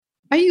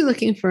Are you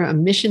looking for a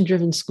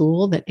mission-driven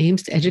school that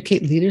aims to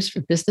educate leaders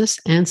for business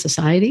and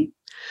society?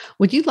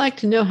 Would you like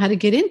to know how to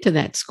get into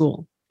that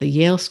school, the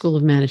Yale School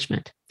of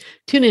Management?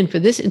 Tune in for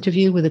this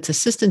interview with its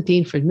Assistant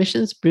Dean for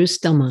Admissions, Bruce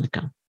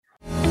Delmonico.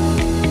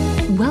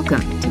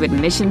 Welcome to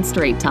Admission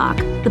Straight Talk,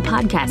 the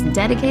podcast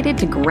dedicated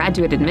to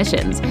graduate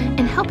admissions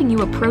and helping you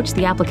approach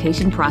the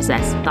application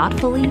process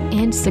thoughtfully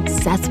and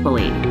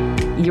successfully.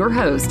 Your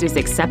host is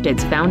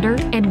Accepted's founder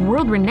and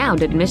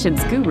world-renowned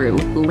admissions guru,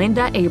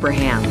 Linda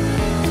Abraham.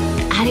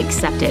 At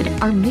Accepted,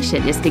 our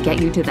mission is to get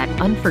you to that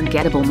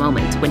unforgettable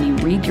moment when you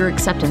read your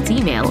acceptance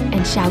email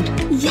and shout,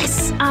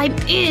 "Yes, I'm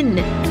in!"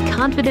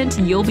 Confident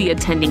you'll be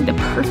attending the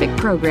perfect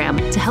program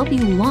to help you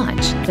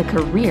launch the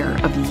career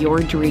of your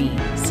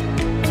dreams.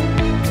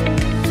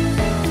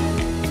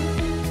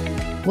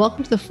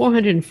 Welcome to the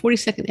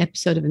 442nd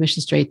episode of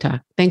Admission Straight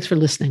Talk. Thanks for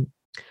listening.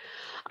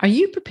 Are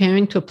you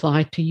preparing to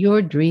apply to your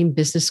dream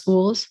business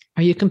schools?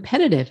 Are you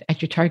competitive at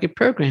your target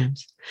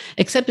programs?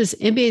 Accepted's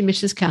MBA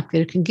admissions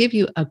calculator can give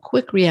you a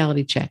quick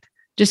reality check.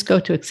 Just go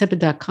to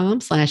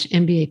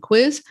accepted.com/MBA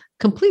quiz,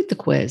 complete the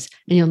quiz,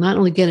 and you'll not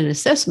only get an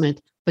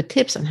assessment, but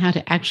tips on how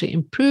to actually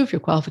improve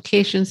your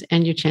qualifications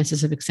and your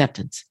chances of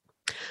acceptance.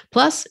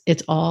 Plus,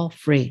 it's all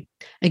free.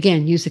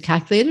 Again, use the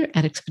calculator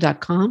at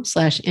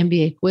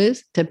accepted.com/MBA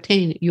quiz to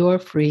obtain your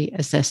free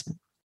assessment.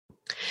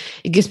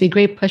 It gives me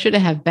great pleasure to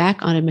have back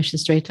on Admission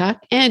Straight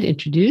Talk and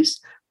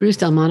introduce Bruce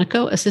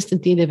Delmonico,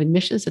 Assistant Dean of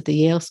Admissions at the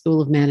Yale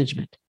School of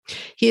Management.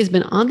 He has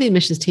been on the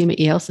admissions team at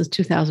Yale since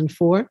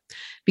 2004,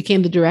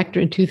 became the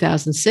director in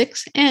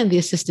 2006, and the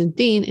Assistant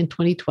Dean in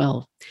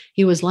 2012.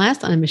 He was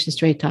last on Admission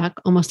Straight Talk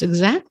almost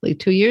exactly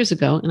 2 years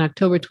ago in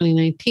October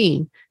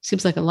 2019.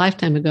 Seems like a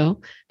lifetime ago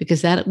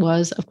because that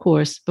was, of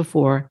course,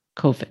 before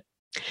COVID.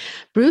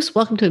 Bruce,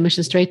 welcome to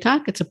Admission Straight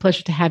Talk. It's a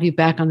pleasure to have you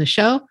back on the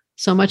show.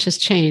 So much has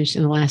changed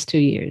in the last 2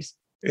 years.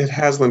 It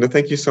has, Linda.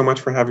 Thank you so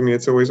much for having me.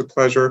 It's always a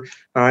pleasure.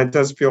 It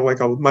does feel like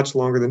a much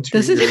longer than 2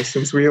 years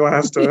since we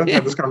last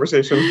had this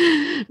conversation.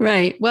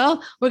 Right.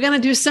 Well, we're going to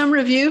do some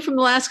review from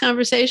the last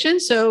conversation.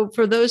 So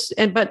for those,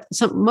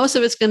 most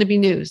of it's going to be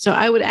new. So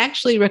I would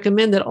actually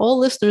recommend that all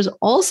listeners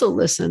also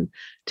listen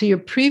to your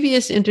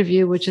previous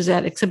interview, which is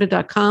at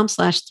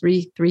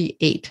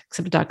accepted.com/338,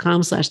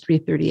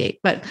 accepted.com/338.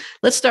 But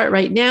let's start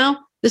right now.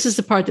 This is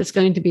the part that's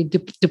going to be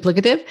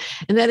duplicative.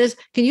 And that is,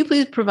 can you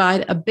please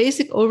provide a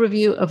basic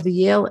overview of the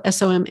Yale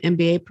SOM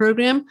MBA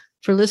program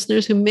for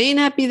listeners who may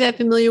not be that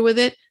familiar with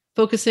it,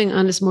 focusing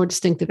on its more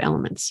distinctive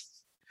elements?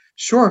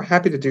 Sure,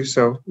 happy to do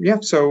so. Yeah,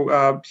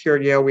 so here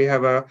at Yale, we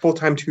have a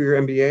full-time 2-year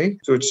MBA,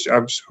 which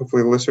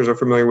hopefully the listeners are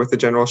familiar with the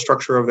general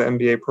structure of the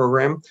MBA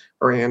program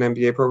or an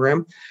MBA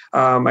program.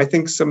 I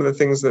think some of the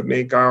things that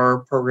make our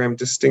program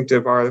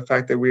distinctive are the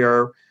fact that we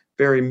are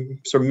very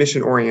sort of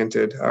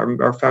mission-oriented.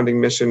 Our founding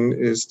mission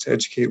is to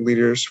educate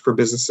leaders for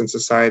business and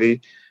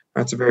society.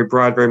 It's a very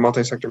broad, very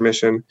multi-sector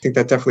mission. I think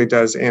that definitely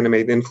does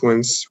animate and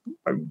influence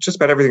just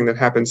about everything that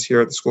happens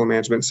here at the School of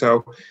Management.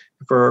 So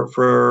for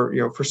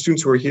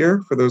students who are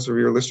here, for those of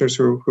your listeners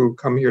who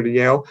come here to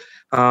Yale,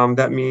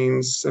 that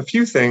means a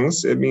few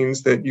things. It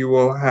means that you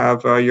will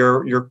have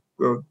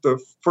the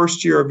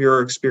first year of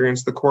your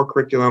experience, the core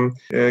curriculum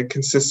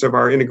consists of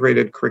our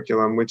integrated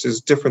curriculum, which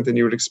is different than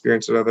you would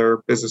experience at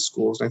other business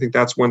schools. And I think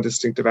that's one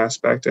distinctive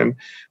aspect. And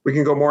we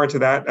can go more into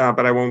that,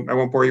 but I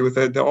won't bore you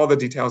with all the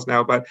details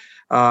now. But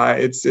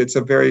it's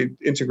a very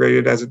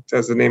integrated, as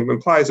the name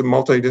implies, a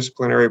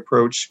multidisciplinary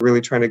approach, really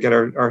trying to get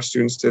our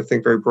students to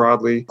think very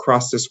broadly,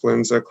 cross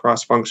disciplines,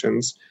 across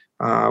functions.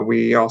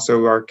 We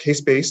also are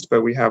case-based,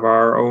 but we have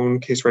our own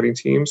case writing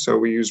team. So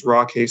we use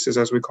raw cases,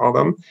 as we call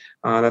them.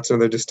 That's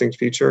another distinct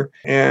feature.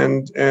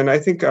 And I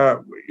think,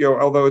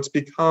 although it's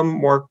become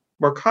more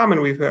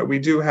common, we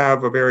do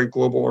have a very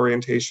global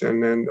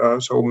orientation and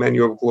so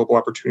menu of global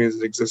opportunities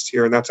that exist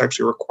here. And that's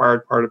actually a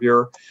required part of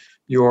your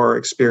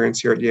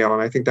experience here at Yale.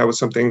 And I think that was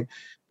something,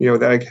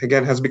 that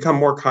again has become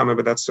more common,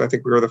 but I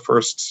think we were the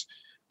first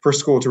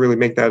school to really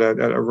make that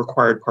a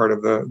required part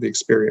of the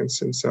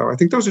experience. And so I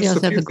think those are just a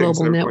few the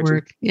global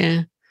network.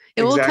 Yeah.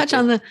 We'll touch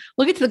on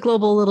we'll get to the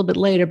global a little bit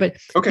later, but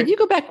Can you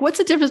go back? What's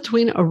the difference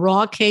between a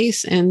raw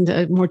case and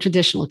a more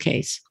traditional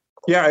case?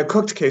 Yeah, a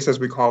cooked case, as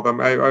we call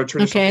them. A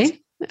traditional case.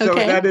 So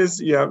that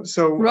is,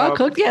 So raw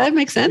cooked, that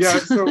makes sense. Yeah,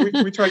 so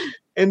we try.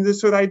 And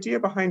so the idea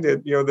behind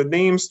it, the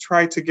names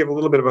try to give a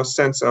little bit of a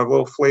sense, a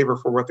little flavor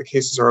for what the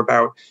cases are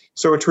about.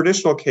 So a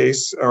traditional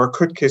case, or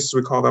cooked case as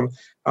we call them,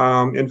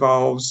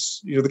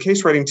 involves, the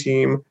case writing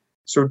team,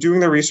 so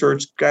doing the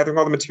research, gathering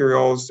all the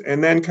materials,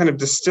 and then kind of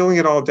distilling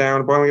it all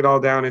down, boiling it all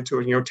down into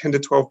a 10 to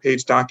 12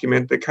 page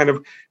document that kind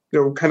of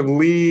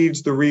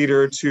leads the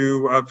reader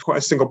to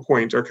a single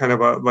point, or kind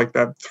of like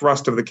that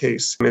thrust of the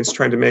case. And it's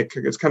kind of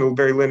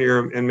very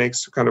linear and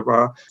makes kind of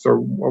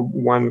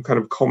one kind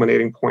of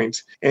culminating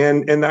point.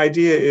 And the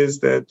idea is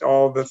that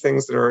all the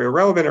things that are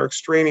irrelevant or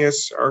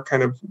extraneous are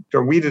kind of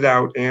weeded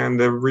out, and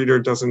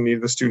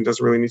the student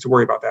doesn't really need to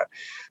worry about that.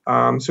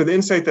 So the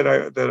insight that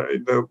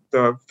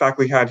the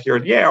faculty had here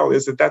at Yale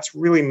is that that's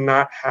really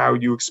not how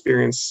you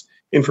experience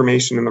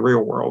information in the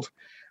real world.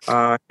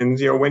 And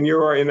when you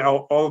are in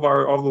all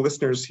the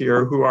listeners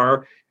here who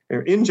are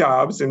in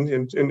jobs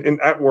and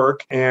at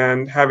work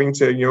and having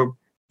to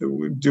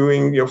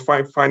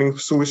finding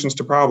solutions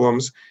to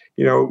problems,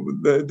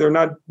 they're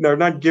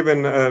not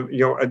given a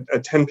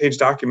 10-page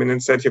document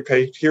and said,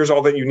 okay, here's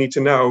all that you need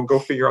to know, go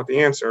figure out the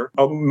answer.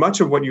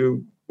 Much of what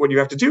you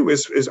have to do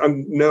is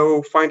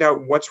find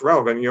out what's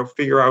relevant,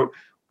 figure out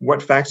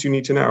what facts you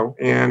need to know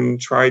and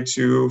try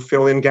to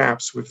fill in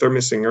gaps if they're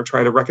missing, or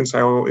try to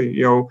reconcile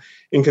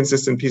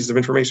inconsistent pieces of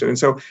information. And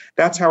so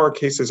that's how our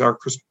cases are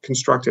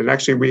constructed. And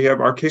actually, we have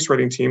our case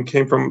writing team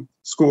came from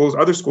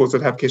other schools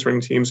that have case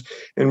writing teams.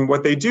 And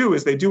what they do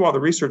is they do all the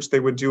research they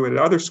would do at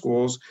other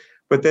schools,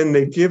 but then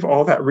they give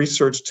all that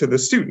research to the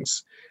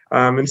students.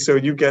 And so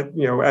you get,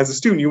 as a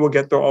student, you will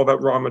get all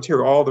that raw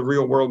material, all the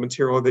real world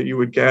material that you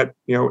would get,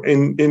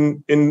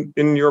 in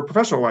your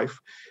professional life.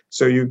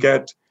 So you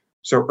get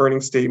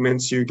earnings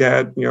statements, you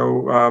get,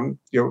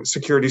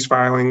 securities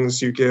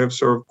filings, you give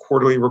sort of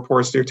quarterly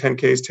reports, your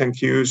 10Ks,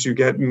 10Qs, you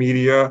get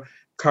media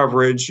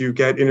coverage, you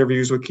get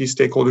interviews with key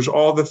stakeholders,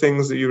 all the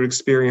things that you would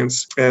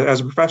experience as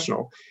a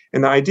professional.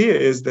 And the idea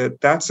is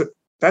that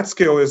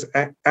skill is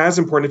as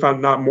important, if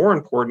not more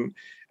important,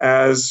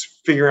 as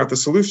figuring out the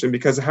solution,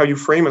 because how you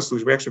frame a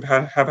solution, we actually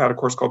have had a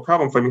course called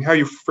problem framing, how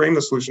you frame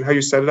the solution, how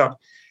you set it up,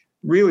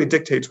 really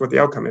dictates what the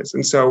outcome is.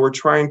 And so we're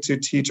trying to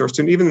teach our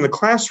students, even in the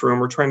classroom,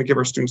 we're trying to give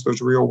our students those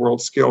real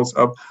world skills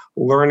of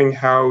learning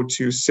how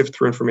to sift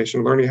through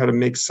information, learning how to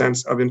make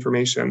sense of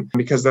information,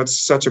 because that's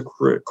such a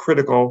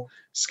critical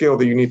skill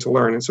that you need to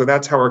learn. And so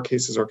that's how our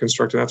cases are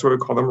constructed. That's what we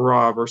call them,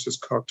 raw versus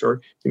cooked, or,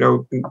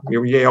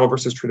 Yale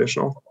versus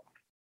traditional.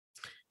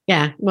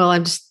 Yeah. Well,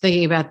 I'm just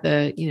thinking about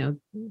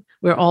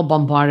we're all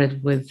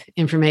bombarded with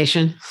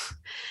information.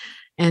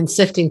 And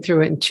sifting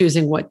through it and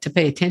choosing what to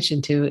pay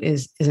attention to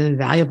is an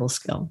invaluable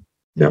skill.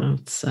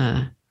 It's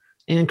an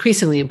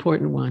increasingly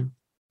important one.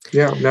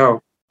 Yeah,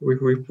 no,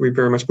 we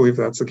very much believe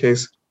that's the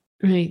case.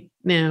 Right.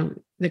 Now,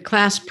 the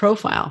class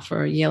profile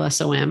for Yale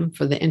SOM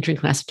for the entering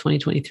class of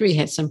 2023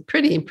 had some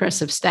pretty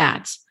impressive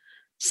stats.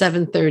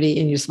 730,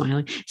 and you're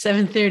smiling,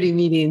 730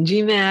 median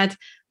GMAT,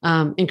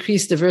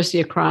 increased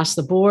diversity across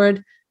the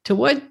board. To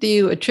what do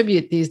you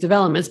attribute these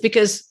developments?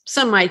 Because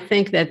some might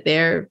think that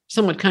they're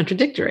somewhat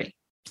contradictory.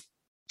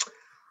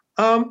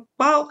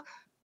 Well,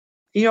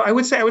 I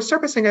would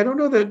start by saying I don't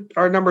know that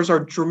our numbers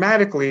are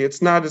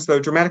it's not as though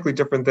dramatically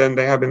different than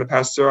they have in the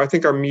past. So I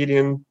think our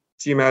median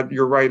GMAT,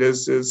 you're right,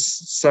 is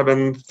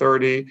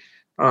 730.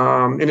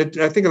 And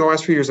I think in the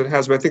last few years it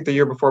has, but I think the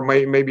year before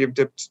maybe have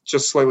dipped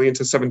just slightly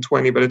into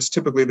 720, but it's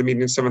typically the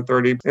median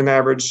 730. And the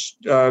average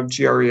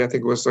GRE, I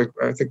think was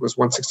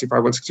 165,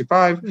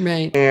 165.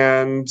 Right.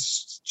 And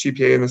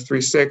GPA in the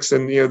 3.6.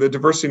 And, the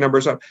diversity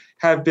numbers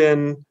have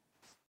been,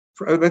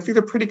 I think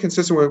they're pretty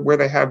consistent with where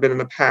they have been in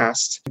the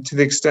past, to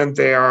the extent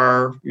they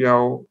are,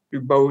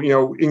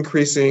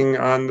 increasing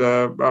on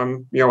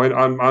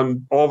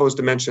all those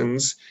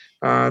dimensions.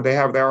 They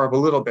are up a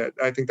little bit.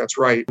 I think that's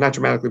right. Not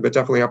dramatically, but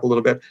definitely up a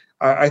little bit.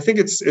 I think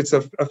it's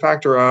a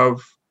factor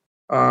of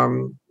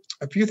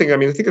a few things. I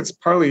mean, I think it's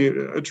partly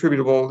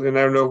attributable, and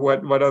I don't know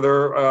what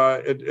other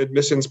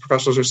admissions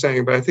professionals are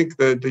saying, but I think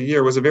the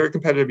year was a very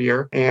competitive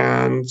year,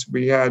 and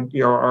we had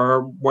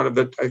one of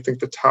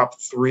the top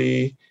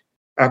 3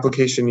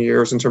 application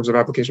years in terms of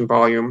application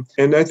volume,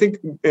 and I think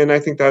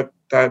that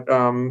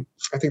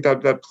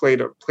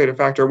played a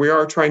factor. We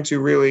are trying to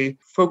really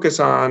focus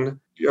on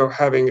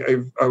having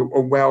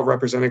a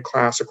well-represented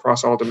class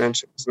across all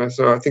dimensions, and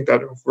so I think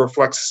that it's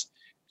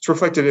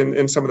reflected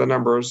in some of the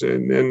numbers,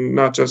 and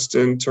not just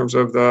in terms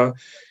of the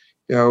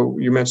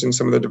you mentioned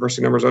some of the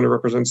diversity numbers,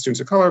 underrepresented students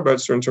of color,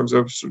 but in terms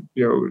of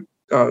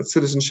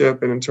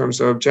citizenship, and in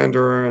terms of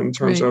gender, and in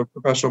terms of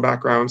professional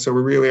background. So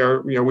we really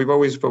are, we've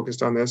always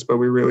focused on this, but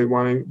we're really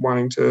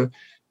wanting to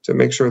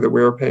make sure that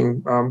we're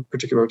paying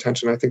particular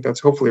attention. I think that's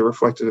hopefully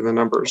reflected in the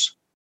numbers.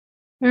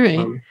 All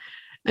right.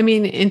 I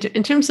mean,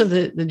 in terms of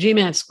the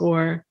GMAT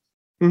score,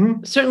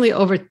 certainly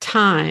over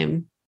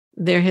time,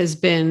 there has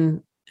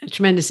been a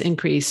tremendous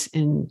increase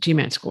in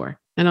GMAT score.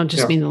 I don't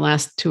just mean the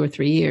last 2 or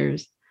 3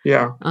 years.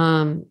 Yeah.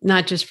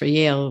 Not just for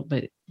Yale,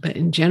 but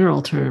in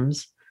general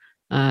terms.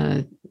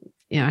 I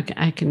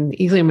can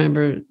easily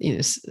remember,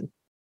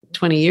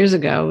 20 years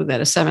ago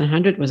that a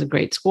 700 was a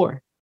great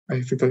score.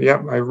 I think that,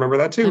 I remember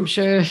that too. I'm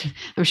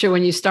sure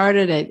when you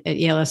started at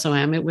Yale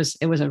SOM, it was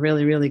a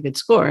really, really good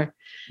score.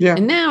 Yeah.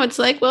 And now it's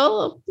like,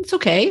 well, it's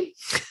okay.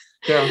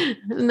 Yeah.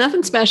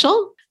 Nothing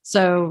special.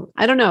 So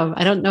I don't know.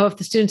 I don't know if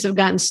the students have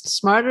gotten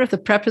smarter, if the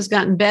prep has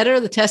gotten better,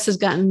 the test has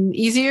gotten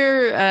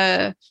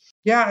easier.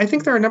 Yeah, I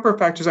think there are a number of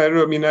factors. I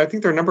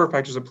think there are a number of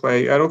factors at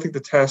play. I don't think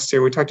the test,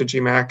 we talked to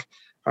GMAC,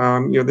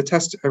 the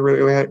test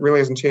really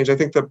hasn't changed. I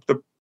think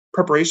the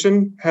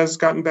preparation has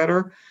gotten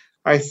better.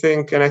 I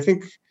think,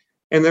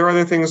 and there are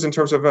other things in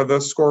terms of the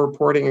score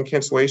reporting and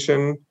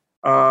cancellation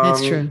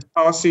That's true.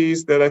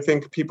 Policies that I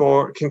think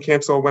people can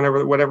cancel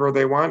whatever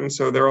they want, and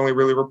so they're only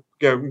really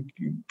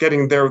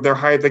getting their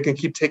high. They can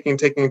keep taking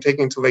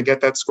until they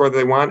get that score that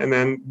they want, and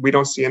then we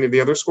don't see any of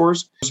the other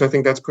scores. So I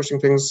think that's pushing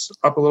things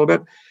up a little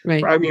bit.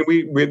 Right. I mean,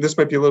 we this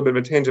might be a little bit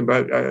of a tangent,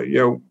 but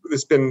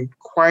it's been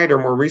quieter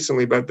more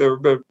recently. But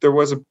there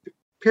was a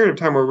period of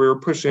time where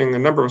a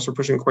number of us were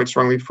pushing quite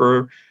strongly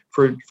for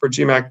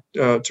GMAT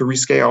to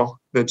rescale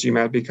the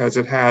GMAT because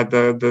it had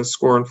the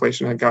score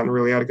inflation had gotten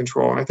really out of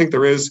control. And I think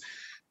there is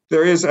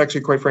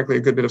actually, quite frankly, a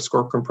good bit of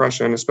score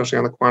compression, especially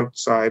on the quant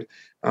side,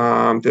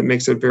 that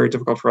makes it very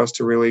difficult for us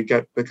to really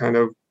get the kind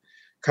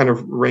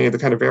of range, the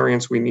kind of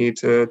variance we need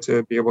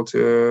to be able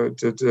to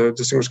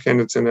distinguish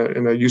candidates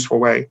in a useful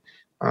way.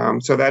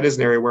 So that is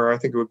an area where I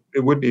think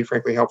it would be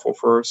frankly helpful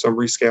for some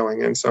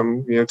rescaling and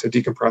some to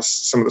decompress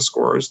some of the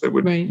scores that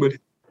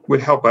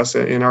would help us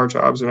in our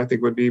jobs, and I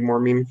think would be more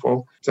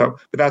meaningful. So,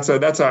 but that's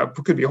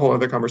could be a whole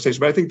other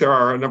conversation. But I think there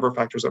are a number of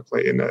factors at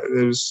play, and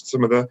there's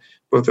some of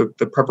both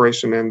the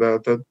preparation and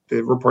the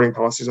reporting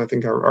policies I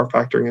think are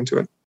factoring into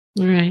it.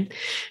 All right.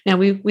 Now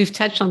we've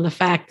touched on the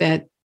fact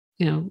that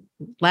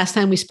last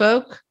time we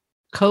spoke,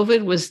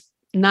 COVID was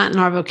not in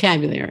our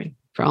vocabulary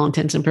for all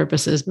intents and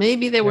purposes.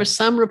 Maybe there were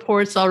some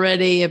reports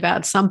already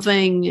about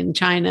something in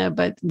China,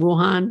 but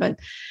Wuhan, but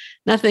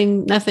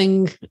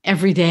nothing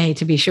every day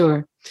to be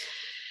sure.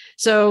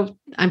 So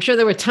I'm sure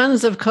there were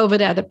tons of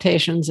COVID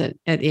adaptations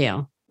at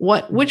Yale.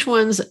 Which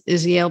ones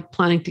is Yale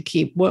planning to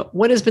keep?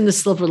 What has been the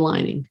silver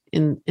lining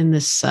in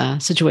this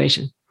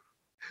situation?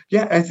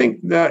 Yeah, I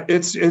think that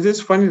it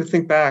is funny to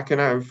think back,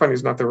 and funny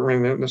is not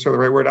necessarily the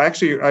right word.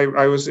 Actually,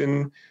 I was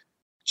in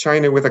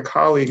China with a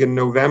colleague in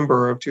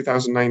November of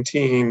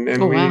 2019,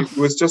 and it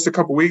was just a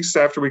couple of weeks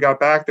after we got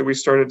back that we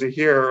started to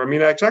hear. I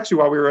mean, actually,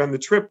 while we were on the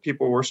trip,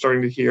 people were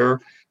starting to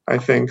hear, I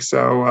think.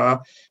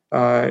 So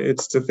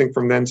it's to think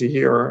from then to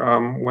here,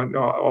 when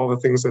all the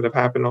things that have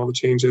happened, all the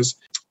changes.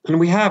 And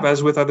we have,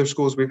 as with other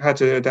schools, we've had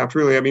to adapt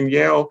really. I mean,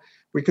 Yale,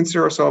 we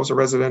consider ourselves a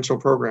residential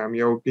program.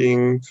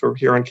 Being sort of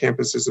here on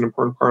campus is an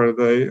important part of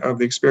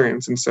the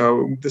experience. And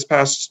so this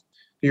past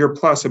year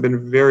plus have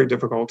been very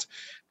difficult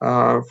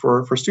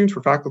for students,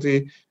 for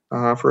faculty,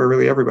 for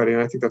really everybody.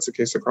 And I think that's the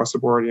case across the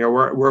board.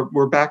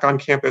 We're back on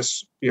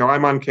campus.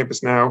 I'm on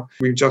campus now.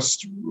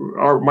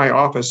 My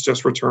office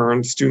just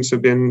returned. Students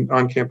have been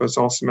on campus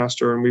all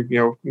semester, and we've,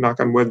 knock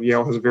on wood,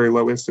 Yale has a very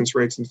low instance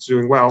rates and it's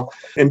doing well,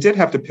 and did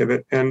have to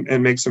pivot and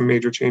make some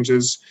major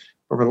changes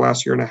over the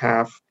last year and a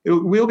half. It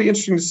will be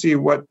interesting to see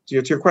what,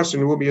 to your question,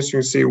 it will be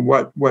interesting to see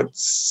what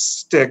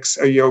sticks.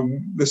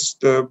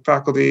 The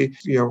faculty,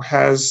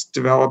 has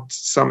developed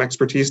some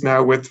expertise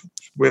now with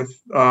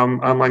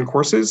online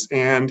courses,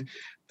 and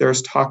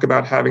there's talk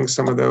about having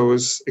some of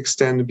those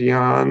extend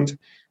beyond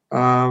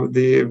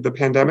the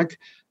pandemic,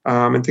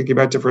 and thinking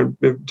about different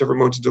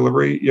modes of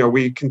delivery.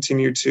 We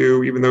continue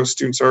to, even though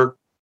students are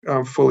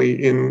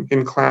fully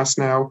in class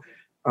now,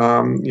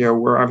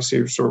 we're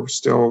obviously sort of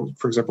still,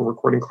 for example,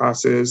 recording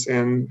classes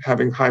and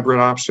having hybrid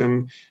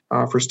option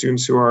for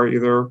students who are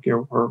either,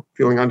 are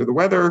feeling under the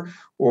weather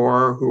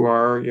or who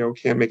are,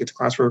 can't make it to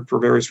class for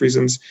various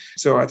reasons.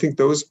 So I think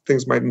those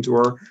things might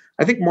endure.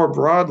 I think more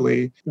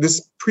broadly,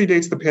 this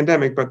predates the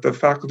pandemic, but the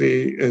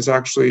faculty is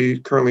actually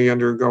currently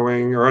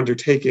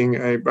undertaking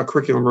a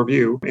curriculum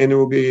review. And it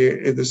will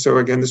be, so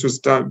again, this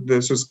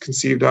was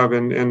conceived of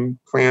and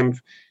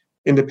planned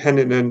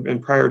independent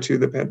and prior to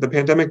the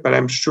pandemic, but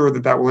I'm sure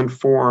that will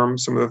inform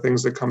some of the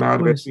things that come out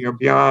of it,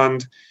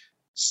 beyond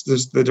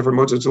the different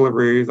modes of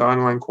delivery, the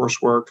online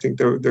coursework. I think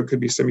there could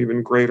be some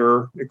even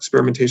greater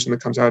experimentation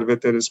that comes out of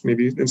it that is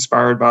maybe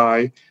inspired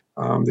by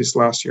this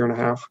last year and a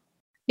half.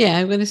 Yeah,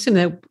 I would assume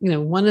that,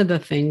 one of the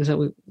things that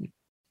we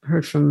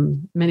heard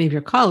from many of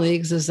your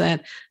colleagues is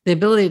that the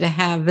ability to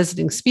have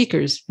visiting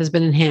speakers has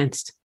been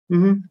enhanced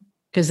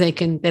because they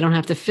don't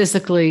have to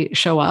physically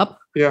show up.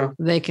 Yeah.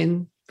 They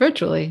can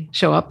virtually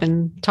show up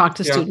and talk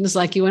to students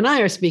like you and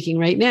I are speaking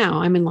right now.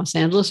 I'm in Los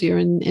Angeles, you're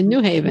in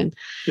New Haven.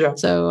 Yeah.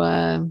 So,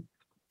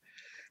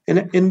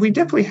 and we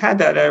definitely had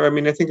that. I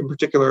mean, I think in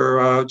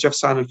particular, Jeff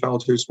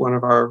Sonnenfeld, who's one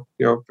of our,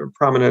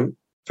 prominent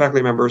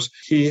faculty members,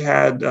 he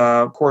had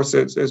a course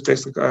that's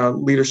basically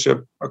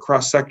leadership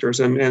across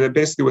sectors. And it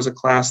basically was a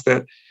class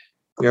that,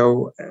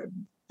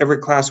 every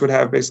class would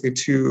have basically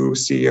two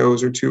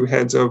CEOs or two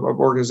heads of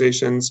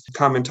organizations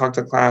come and talk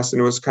to class.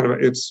 And it was kind of,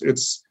 it's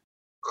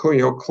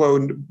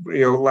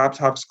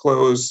laptops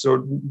closed,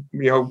 so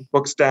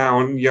books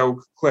down.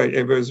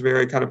 It was a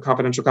very kind of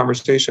confidential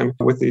conversation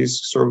with these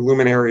sort of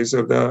luminaries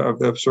of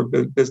the sort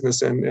of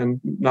business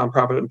and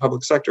nonprofit and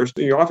public sectors.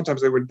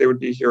 Oftentimes they would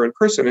be here in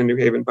person in New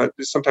Haven, but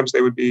sometimes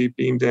they would be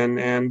beamed in,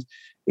 and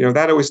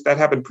that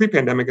happened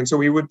pre-pandemic, and so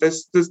we would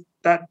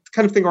that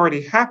kind of thing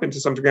already happened to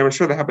some degree. I'm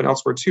sure that happened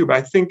elsewhere too, but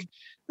I think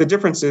the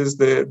difference is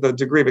the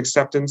degree of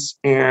acceptance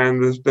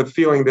and the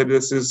feeling that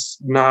this is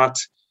not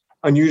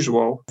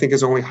unusual, I think,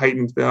 has only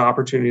heightened the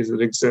opportunities that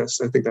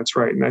exist. I think that's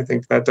right. And I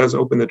think that does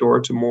open the door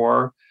to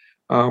more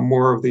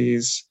of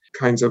these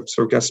kinds of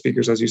sort of guest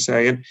speakers, as you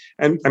say.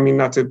 And I mean,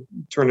 not to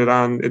turn it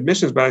on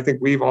admissions, but I think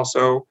we've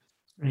also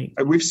Right.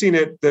 We've seen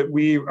it that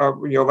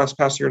last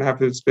past year and a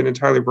half, it's been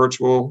entirely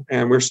virtual,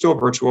 and we're still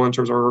virtual in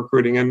terms of our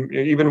recruiting. And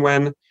even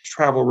when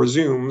travel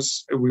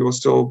resumes, we will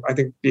still, I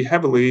think, be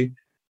heavily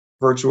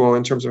virtual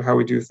in terms of how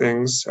we do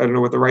things. I don't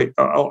know what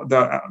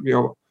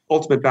the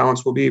ultimate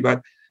balance will be,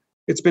 but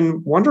it's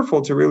been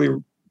wonderful to really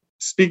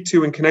speak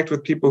to and connect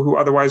with people who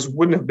otherwise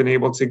wouldn't have been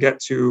able to get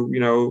to,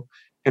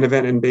 an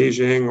event in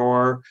Beijing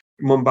or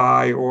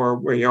Mumbai or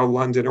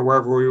London or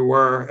wherever we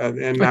were, and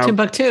or now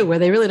Timbuktu, where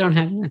they really don't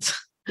have events.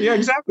 Yeah,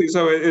 exactly.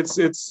 So it's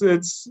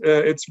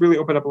really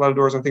opened up a lot of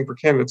doors, I think, for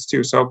candidates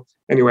too. So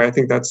anyway, I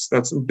think that's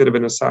a bit of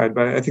an aside,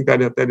 but I think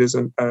that is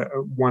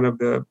one of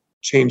the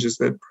changes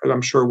that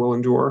I'm sure will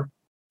endure.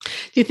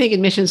 Do you think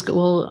admissions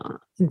will,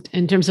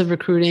 in terms of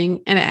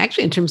recruiting, and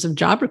actually in terms of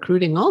job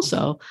recruiting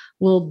also,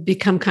 will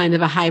become kind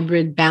of a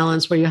hybrid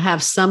balance where you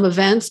have some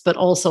events, but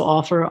also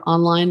offer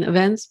online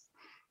events?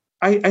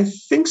 I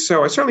think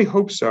so. I certainly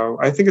hope so.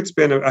 I think it's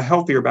been a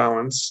healthier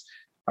balance.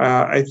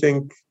 I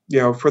think,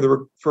 for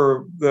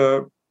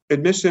the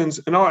admissions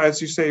and all,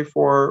 as you say,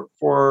 for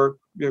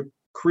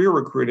career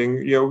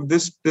recruiting,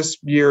 this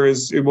year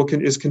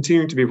is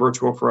continuing to be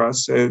virtual for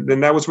us,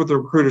 and that was what the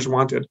recruiters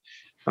wanted.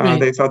 Right.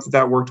 They thought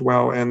that worked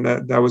well, and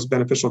that was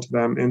beneficial to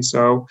them. And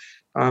so,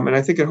 and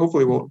I think it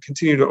hopefully will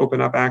continue to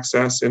open up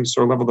access and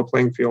sort of level the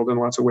playing field in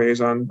lots of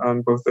ways on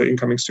both the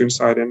incoming student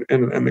side and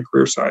the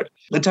career side.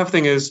 The tough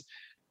thing is,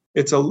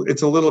 it's a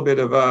little bit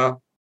of a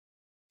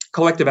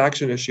collective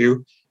action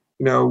issue.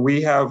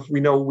 We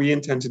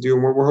intend to do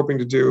and what we're hoping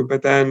to do,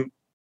 but then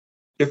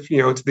if,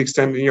 to the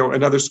extent,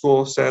 another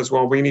school says,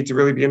 well, we need to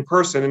really be in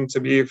person and to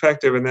be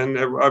effective. And then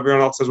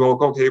everyone else says, well,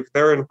 okay, if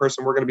they're in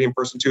person, we're going to be in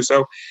person too.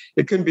 So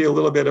it can be a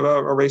little bit of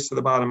a race to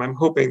the bottom. I'm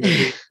hoping that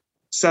we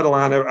settle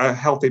on a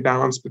healthy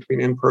balance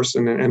between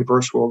in-person and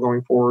virtual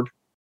going forward.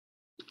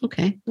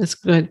 Okay, that's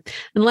good.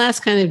 And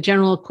last kind of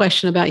general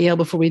question about Yale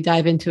before we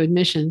dive into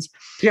admissions.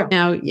 Yeah.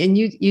 Now, and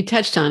you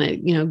touched on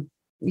it,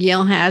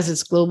 Yale has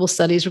its global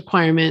studies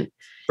requirement.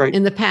 Right.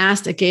 In the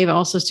past, it gave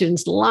also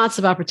students lots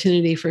of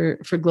opportunity for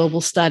global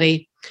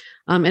study.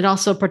 It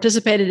also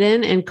participated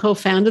in and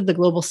co-founded the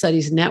Global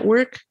Studies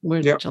Network,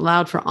 which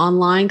allowed for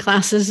online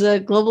classes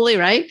globally,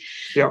 right?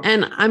 Yeah.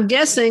 And I'm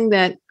guessing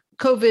that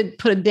COVID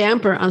put a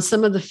damper on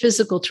some of the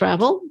physical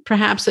travel.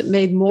 Perhaps it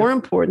made more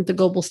important the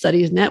Global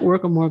Studies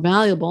Network or more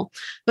valuable.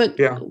 But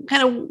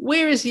kind of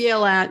where is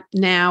Yale at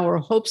now or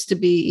hopes to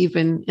be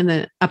even in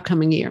the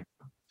upcoming year?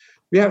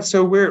 Yeah,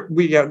 so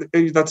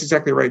that's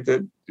exactly right.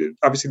 That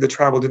obviously the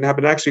travel didn't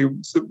happen. Actually,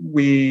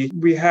 we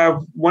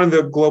have one of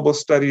the global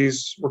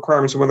studies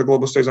requirements and one of the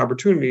global studies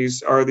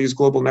opportunities are these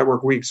global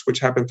network weeks, which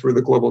happen through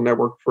the Global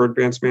Network for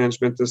Advanced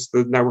Management,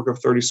 the network of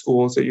 30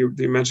 schools that you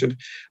mentioned.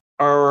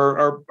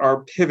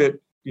 Our pivot,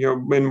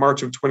 in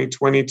March of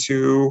 2020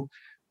 to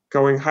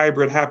going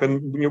hybrid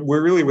happened.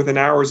 We're really within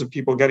hours of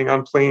people getting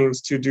on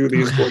planes to do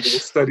these global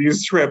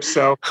studies trips.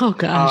 So,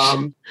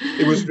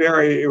 it was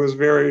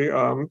very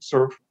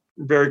sort of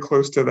very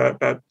close to that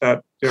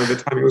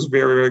the timing was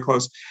very, very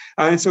close.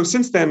 And so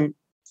since then,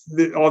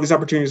 all these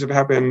opportunities have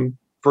happened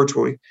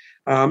virtually.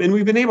 And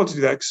we've been able to do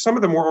that. Some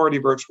of them were already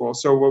virtual.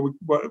 So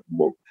what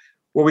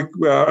we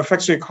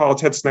affectionately call,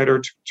 Ted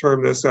Snyder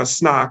term this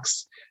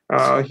SNOCs.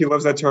 He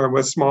loves that term,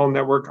 with small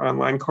network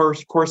online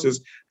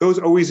courses. Those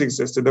always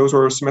existed. Those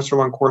were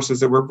semester-long courses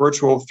that were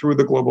virtual through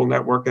the global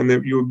network, and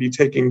that you would be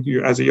taking,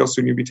 as a Yale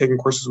student, you'd be taking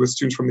courses with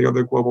students from the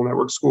other global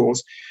network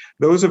schools.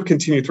 Those have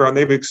continued throughout, and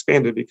they've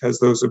expanded because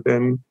those have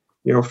been,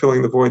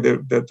 filling the void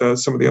that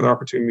some of the other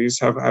opportunities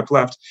have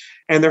left.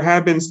 And there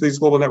have been these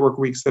global network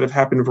weeks that have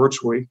happened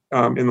virtually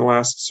in the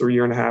last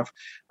year and a half.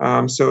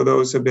 So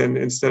those have been,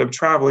 instead of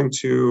traveling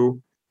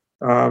to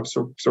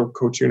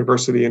Koç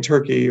University in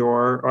Turkey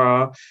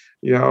or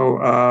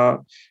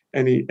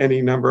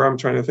any number I'm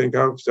trying to think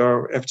of,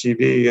 so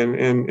FGV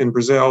in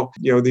Brazil,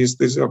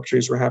 these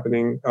opportunities were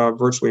happening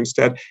virtually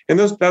instead, and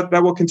that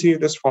will continue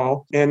this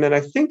fall. And then I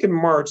think in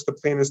March the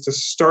plan is to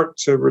start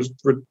to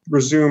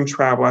resume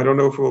travel. I don't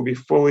know if it will be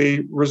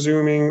fully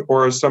resuming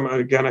or a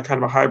kind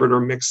of a hybrid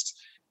or mixed.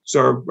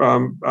 So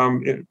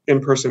in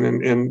person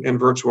and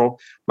virtual.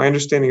 My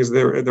understanding is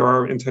there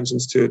are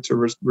intentions to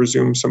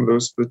resume some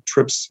of the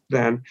trips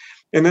then.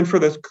 And then for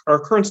our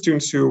current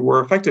students who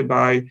were affected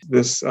by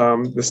this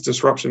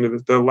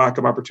disruption, the lack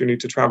of opportunity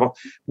to travel,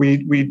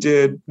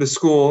 the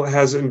school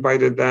has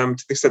invited them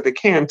to the extent they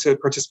can to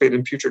participate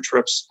in future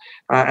trips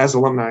as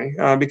alumni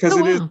because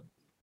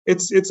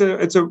it's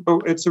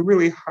a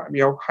really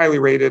highly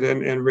rated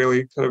and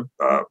really kind of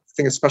I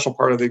think a special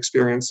part of the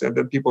experience, and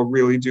that people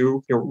really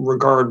do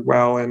regard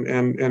well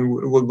and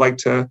would like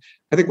to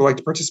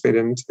participate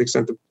in, to the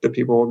extent that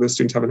the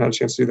students haven't had a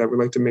chance to do that.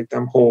 We'd like to make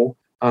them whole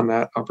on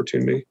that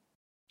opportunity.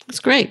 That's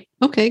great.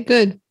 Okay,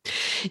 good.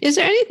 Is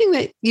there anything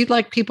that you'd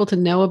like people to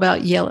know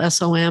about Yale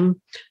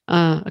SOM,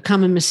 a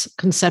common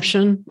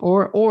misconception,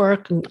 or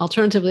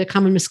alternatively a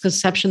common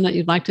misconception that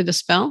you'd like to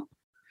dispel?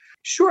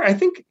 Still I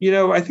think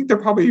there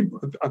probably,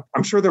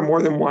 I'm sure there are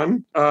more than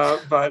one,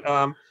 but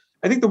I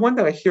think the one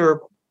that I hear,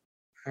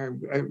 I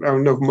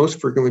don't know most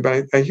frequently,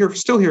 but I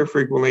still hear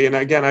frequently. And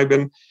again, I've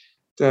been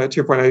to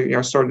your point,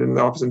 I started in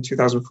the office in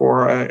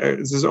 2004. I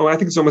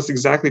think it's almost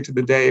exactly to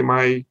the day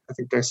I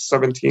think the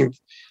 17th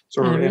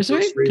sort of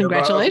anniversary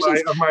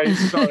Congratulations. of my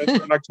start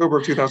in October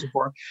of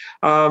 2004.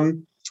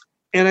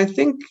 And I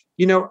think,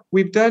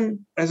 we've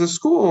done, as a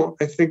school,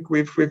 I think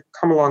we've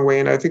come a long way.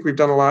 And I think we've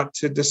done a lot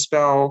to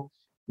dispel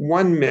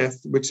one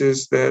myth, which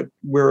is that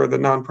we're the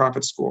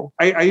nonprofit school.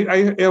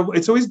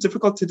 It's always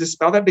difficult to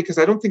dispel that because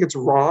I don't think it's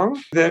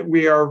wrong that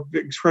we are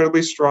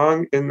incredibly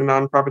strong in the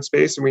nonprofit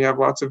space. And we have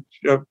lots of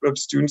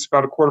students,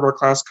 about a quarter of our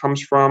class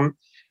comes from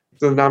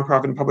the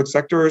nonprofit and public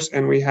sectors.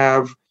 And we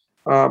have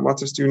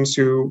lots of students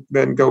who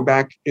then go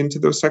back into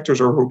those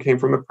sectors or who came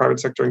from the private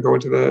sector and go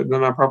into the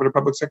nonprofit or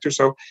public sector.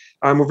 So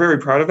we're very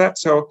proud of that.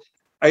 So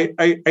I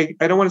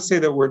don't want to say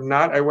that we're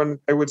not. I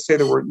would say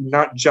that we're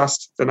not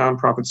just the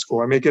nonprofit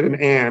school. I make it an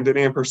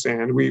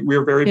ampersand. We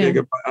are very big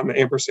on the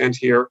ampersand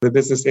here, the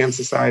business and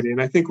society. And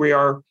I think we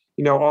are,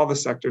 all the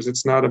sectors.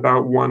 It's not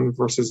about one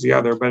versus the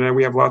other. But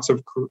we have lots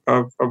of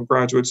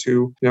graduates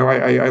who,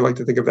 I like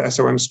to think of the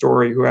SOM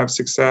story, who have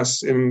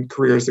success in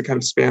careers that kind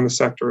of span the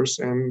sectors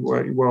and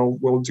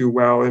will do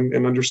well and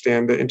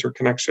understand the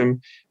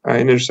interconnection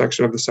and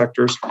intersection of the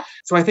sectors.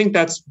 So I think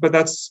that's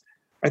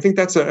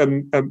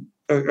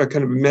a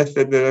kind of myth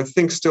that I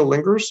think still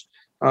lingers,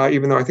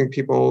 even though I think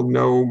people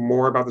know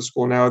more about the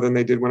school now than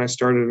they did when I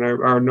started, and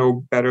are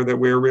know better that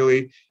we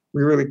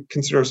really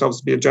consider ourselves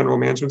to be a general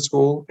management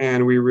school,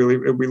 and we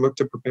look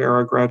to prepare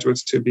our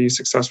graduates to be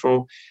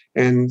successful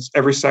in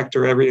every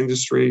sector, every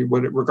industry,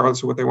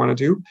 regardless of what they want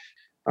to do.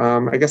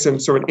 I guess in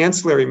sort of an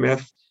ancillary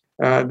myth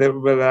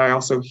that I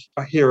also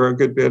hear a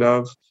good bit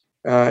of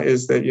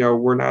is that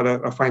we're not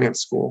a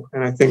finance school,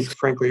 and I think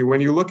frankly when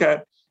you look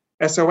at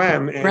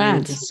SOM and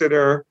you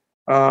consider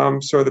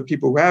sort of the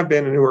people who have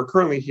been and who are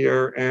currently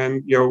here,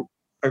 and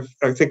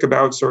I think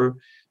about so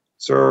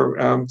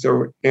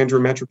Andrew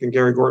Metrick and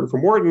Gary Gordon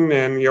from Wharton,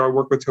 and I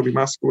work with Toby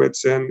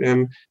Moskowitz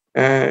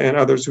and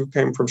others who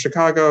came from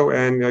Chicago,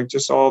 and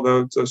just all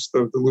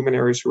the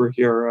luminaries who are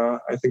here.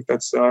 I think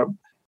that's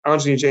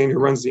Anjani Jain, who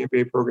runs the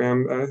MBA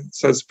program,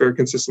 says very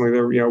consistently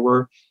that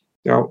we're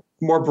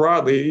more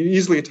broadly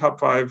easily a top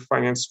 5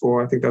 finance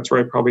school. I think that's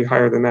right, probably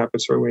higher than that,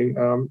 but certainly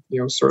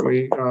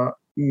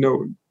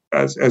no.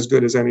 As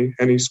good as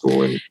any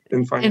school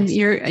in finance. And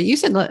you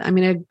said,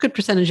 a good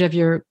percentage of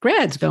your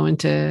grads go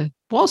into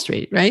Wall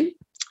Street, right?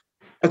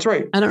 That's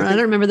right. I don't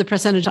remember the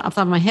percentage off the top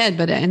of my head,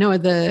 but I know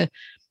the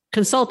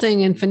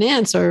consulting and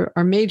finance are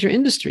major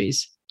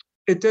industries.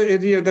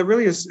 That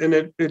really is, and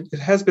it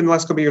has been the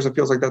last couple of years. It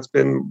feels like that's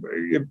been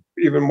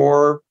even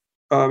more.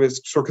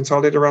 It's sort of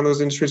consolidated around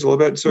those industries a little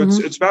bit. So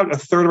it's about a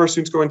third of our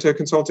students go into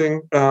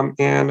consulting,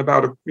 and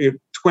about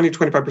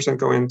 20-25%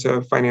 go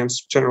into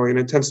finance generally. And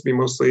it tends to be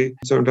mostly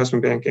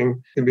investment banking.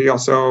 It can be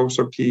also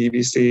sort of PE,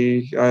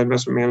 VC,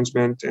 investment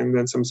management, and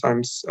then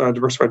sometimes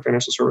diversified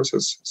financial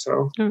services.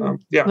 So well,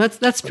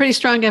 that's pretty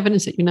strong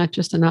evidence that you're not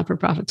just a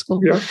not-for-profit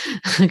school. Yeah.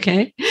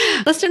 Okay.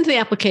 Let's turn to the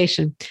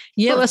application.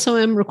 Yale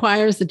SOM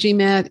requires the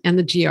GMAT and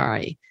the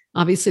GRE.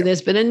 Obviously,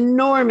 there's been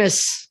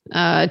enormous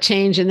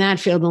change in that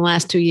field in the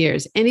last 2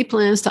 years. Any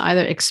plans to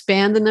either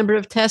expand the number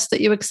of tests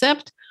that you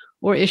accept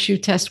or issue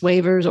test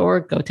waivers or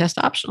go test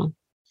optional?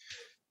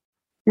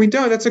 We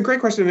don't. That's a great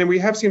question. And we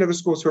have seen other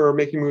schools who are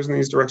making moves in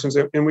these directions.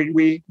 And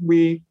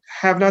we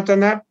have not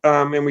done that.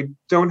 And we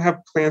don't have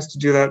plans to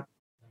do that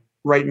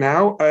right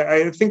now.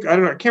 I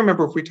can't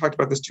remember if we talked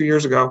about this 2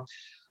 years ago.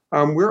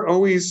 We're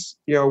always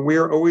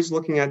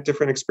looking at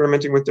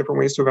experimenting with different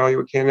ways to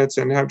evaluate candidates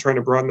and trying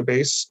to broaden the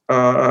base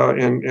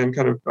and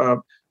kind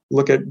of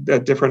look at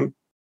different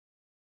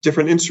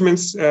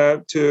instruments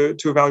to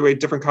evaluate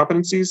different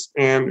competencies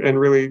and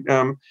really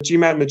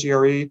GMAT and the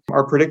GRE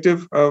are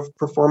predictive of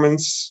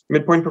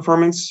midpoint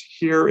performance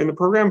here in the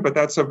program, but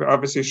that's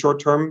obviously a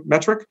short-term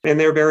metric, and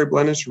they're very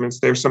blend instruments.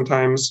 There's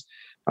sometimes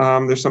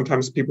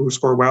people who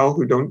score well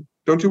who don't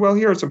do well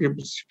here, and some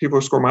people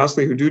who score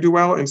modestly who do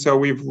well. And so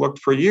we've looked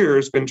for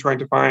years, been trying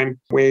to find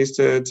ways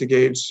to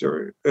gauge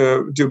or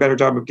do a better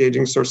job of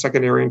gauging sort of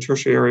secondary and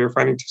tertiary, or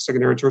finding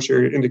secondary and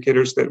tertiary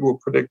indicators that will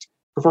predict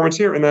performance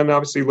here. And then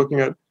obviously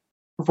looking at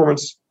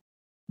performance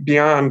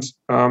beyond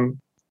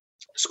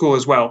school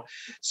as well.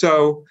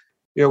 So,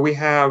 we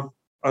have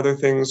other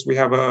things. We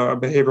have a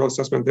behavioral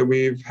assessment that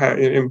we've had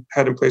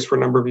in place for a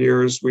number of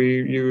years.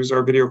 We use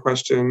our video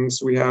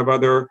questions. We have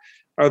other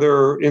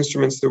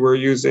instruments that we're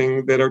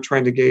using that are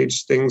trying to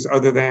gauge things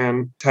other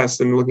than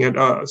tests and looking at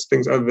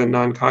things other than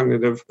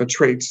non-cognitive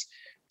traits.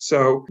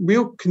 So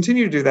we'll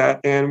continue to do that.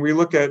 And we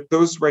look at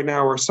those right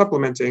now are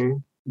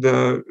supplementing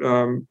they're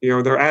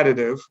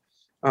additive.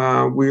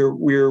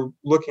 We're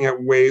looking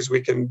at ways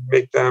we can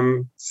make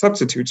them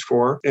substitutes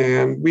for,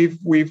 and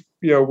we're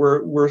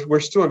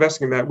still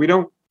investing in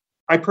that.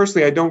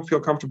 I don't feel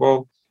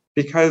comfortable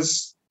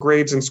because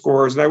grades and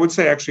scores, and I would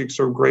say actually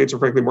sort of grades are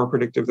frankly more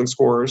predictive than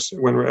scores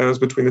as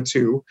between the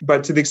two.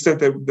 But to the extent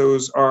that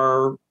those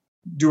are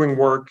doing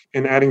work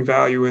and adding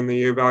value in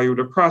the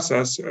evaluative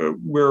process,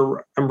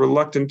 I'm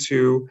reluctant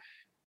to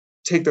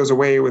take those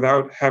away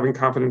without having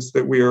confidence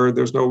that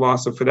there's no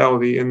loss of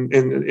fidelity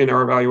in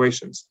our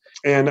evaluations.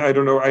 And I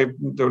don't know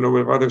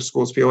if other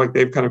schools feel like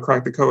they've kind of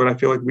cracked the code. I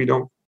feel like we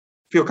don't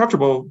feel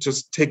comfortable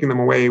just taking them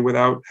away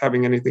without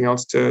having anything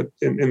else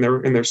in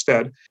their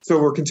stead.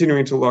 So we're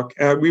continuing to look.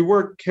 We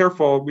were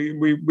careful.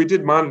 We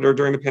did monitor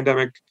during the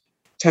pandemic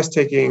test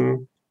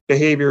taking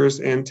behaviors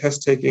and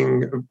test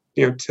taking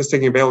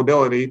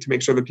availability to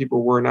make sure that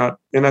people were not.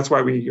 And that's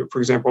why we, for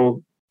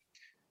example,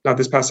 not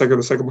this past cycle,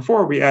 the cycle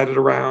before, we added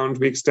around,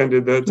 we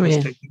extended the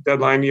test taking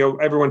deadline.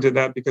 Everyone did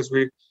that because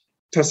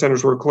test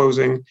centers were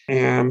closing,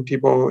 and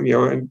people,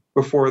 and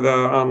before the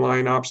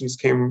online options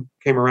came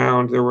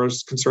around, there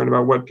was concern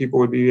about what people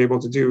would be able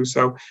to do.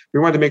 So we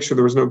wanted to make sure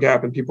there was no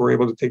gap and people were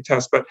able to take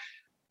tests. But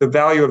the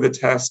value of the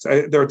test,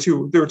 there are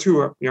two.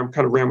 I'm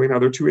kind of rambling now.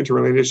 There are two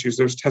interrelated issues.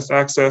 There's test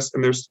access,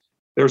 and there's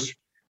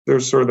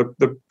sort of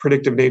the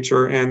predictive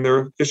nature, and there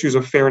are issues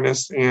of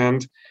fairness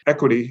and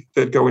equity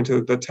that go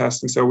into the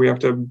test. And so we have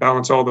to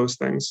balance all those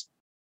things.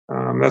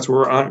 That's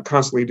what we're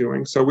constantly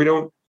doing. So we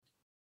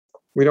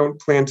don't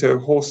plan to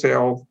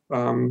wholesale,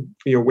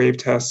 waive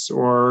tests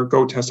or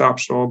go test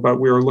optional, but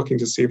we're looking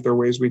to see if there are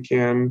ways we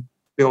can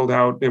build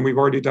out, and we've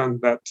already done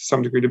that to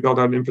some degree, to build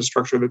out an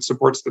infrastructure that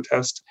supports the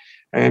test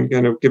and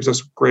gives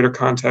us greater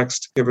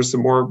context, give us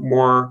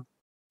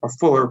a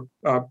fuller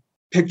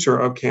picture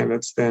of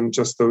candidates than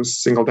just those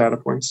single data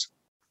points.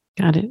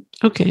 Got it.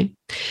 Okay.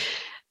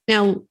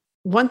 Now,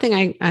 one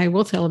thing I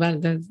will tell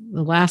about the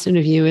last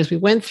interview is we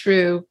went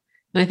through,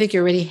 and I think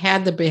you already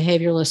had the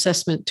behavioral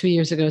assessment 2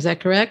 years ago. Is that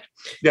correct?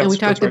 Yes, and we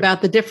talked right.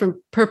 about the different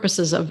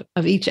purposes of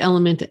each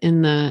element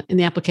in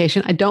the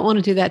application. I don't want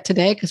to do that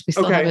today because we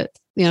still have it,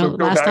 so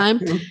last time.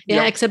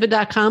 Yeah,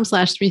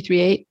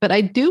 accepted.com/338. But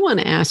I do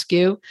want to ask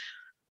you,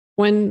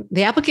 when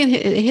the applicant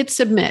hits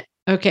submit,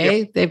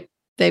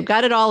 they've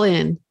got it all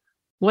in.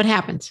 What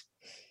happens?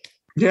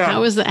 Yeah.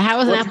 How is an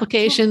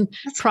application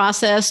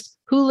processed?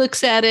 Who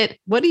looks at it?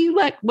 What do you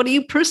like? What do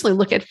you personally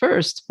look at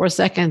first or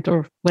second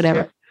or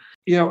whatever?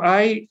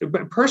 Yeah.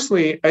 But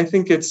personally, I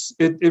think it's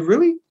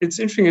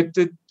interesting.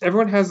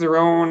 Everyone has their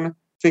own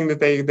thing that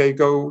they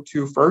go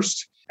to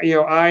first.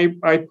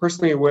 I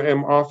personally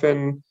am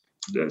often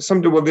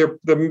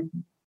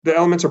the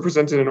elements are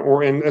presented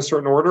in a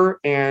certain order,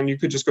 and you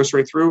could just go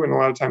straight through. And a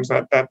lot of times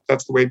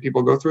that's the way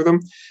people go through them.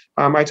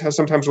 I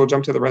sometimes will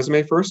jump to the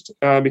resume first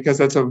because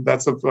that's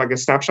like a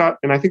snapshot.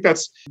 And I think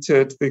that's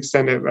to the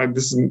extent of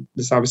this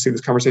obviously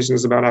this conversation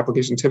is about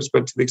application tips,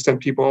 but to the extent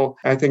people,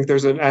 I think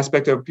there's an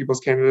aspect of people's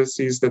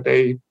candidacies that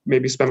they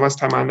maybe spend less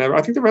time on.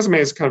 I think the resume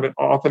is kind of an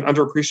often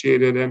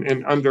underappreciated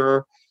and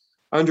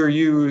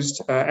underused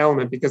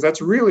element, because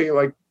that's really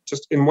like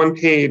just in one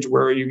page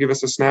where you give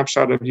us a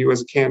snapshot of you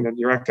as a candidate,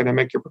 your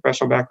academic, your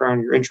professional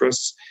background, your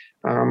interests.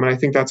 And I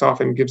think that's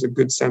often gives a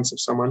good sense of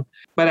someone.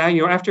 But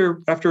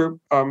after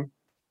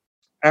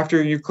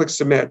you click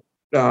submit,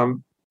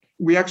 one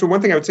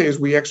thing I would say is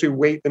we actually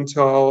wait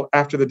until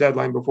after the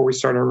deadline before we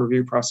start our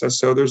review process.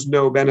 So there's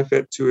no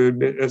benefit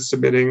to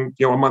submitting,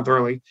 a month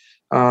early.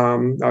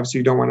 Obviously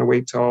you don't want to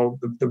wait till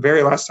the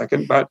very last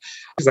second, but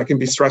because that can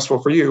be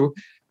stressful for you.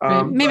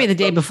 Maybe the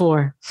day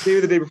before. Maybe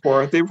the day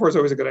before. The day before is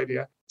always a good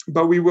idea.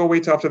 But we will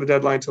wait till after the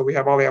deadline until we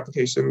have all the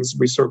applications.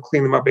 We sort of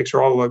clean them up, make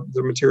sure all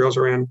the materials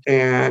are in,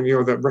 and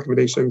the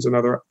recommendations and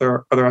other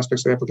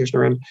aspects of the application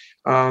are in.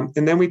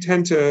 And then we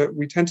tend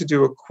to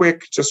do a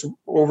quick just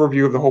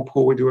overview of the whole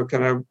pool. We do a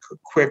kind of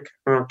quick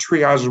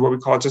triage is what we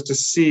call it, just to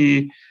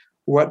see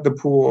what the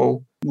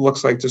pool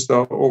looks like, just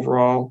the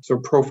overall sort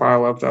of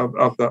profile of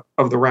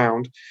the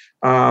round.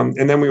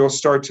 And then we will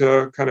start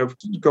to kind of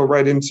go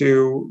right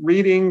into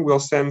reading. We'll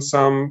send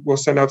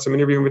out some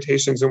interview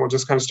invitations, and we'll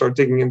just kind of start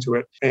digging into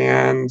it.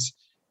 And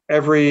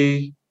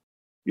we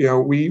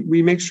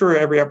make sure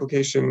every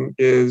application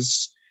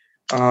has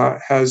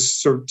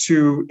sort of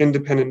two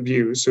independent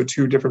views. So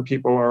two different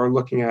people are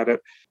looking at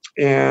it.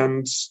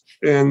 And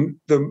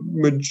the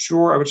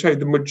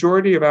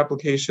majority of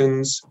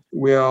applications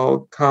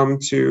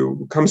comes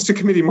to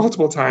committee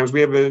multiple times. We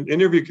have an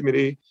interview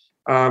committee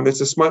that's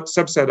a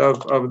subset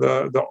of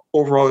the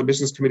overall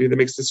admissions committee that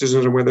makes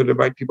decisions on whether to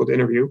invite people to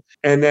interview.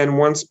 And then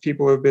once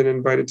people have been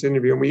invited to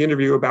interview, and we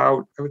interview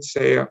about, I would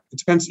say, it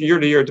depends year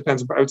to year. It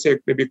depends, but I would say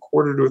maybe a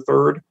quarter to a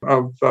third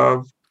of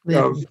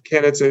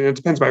candidates, and it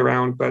depends by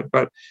round, but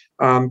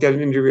get an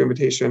interview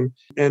invitation.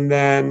 And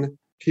then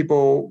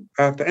people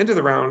at the end of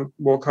the round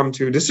will come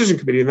to decision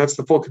committee, and that's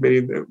the full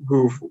committee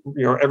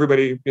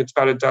everybody, it's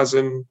about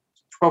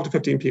 12 to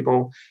 15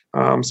 people,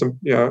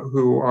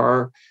 who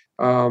are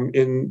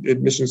in the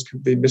admissions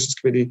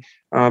committee,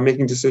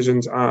 making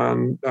decisions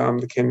on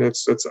the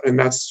candidates.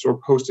 That's sort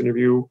of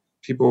post-interview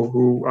people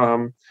who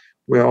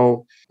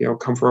will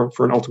come for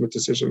an ultimate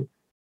decision.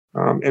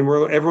 And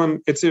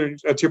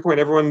to your point,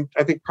 everyone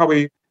I think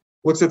probably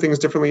looks at things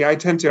differently. I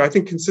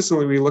think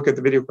consistently we look at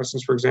the video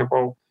questions, for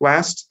example,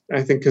 last.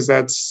 I think because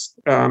that's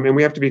and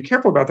we have to be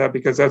careful about that,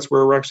 because that's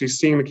where we're actually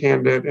seeing the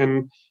candidate,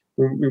 and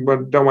we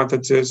don't want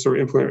that to sort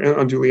of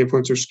unduly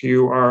influence or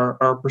skew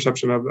our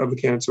perception of the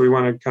candidate. So we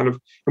want to kind of,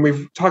 and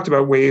we've talked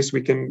about ways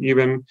we can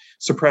even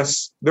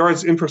suppress. There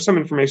is some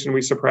information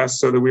we suppress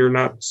so that we are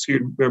not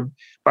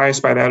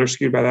biased by that or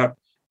skewed by that.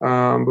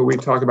 But we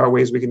talk about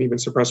ways we can even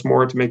suppress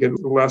more to make it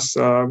less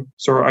sort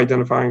of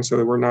identifying, so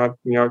that we're not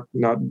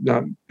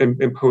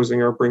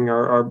imposing or bringing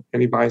our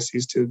any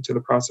biases to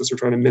the process, or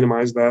trying to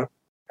minimize that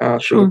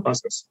through the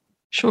process.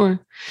 Sure.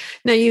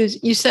 Now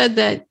you said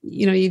that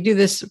you do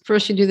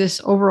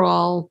this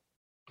overall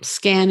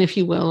scan, if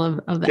you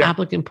will, of the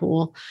applicant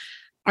pool.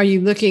 Are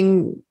you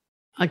looking,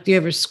 like, do you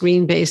have a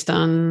screen based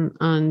on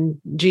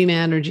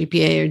GMAT or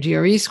GPA or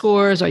GRE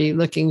scores? Are you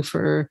looking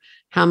for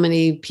how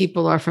many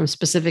people are from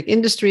specific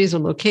industries or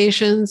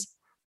locations?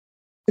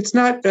 It's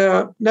not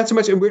so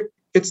much. We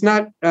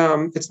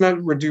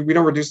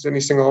don't reduce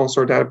any single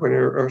sort of data point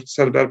or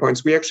set of data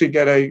points. We actually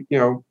get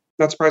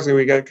not surprisingly,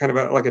 we get kind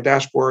of like a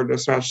dashboard, a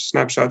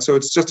snapshot. So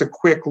it's just a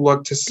quick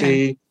look to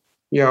see,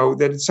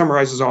 that it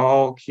summarizes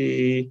all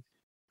key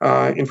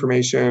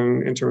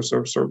information in terms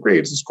of sort of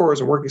grades and scores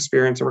and work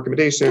experience and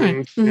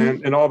recommendations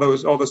and all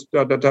those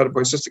data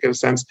points, just to get a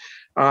sense.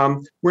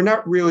 We're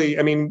not really,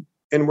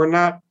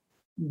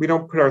 we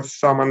don't put our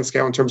thumb on the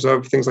scale in terms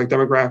of things like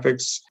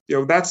demographics.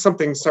 That's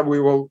something we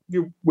will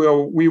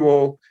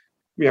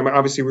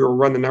obviously we will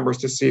run the numbers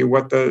to see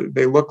what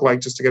they look like,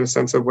 just to get a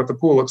sense of what the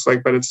pool looks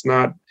like, but it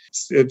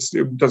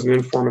doesn't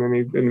inform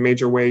in any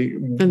major way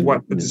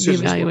what the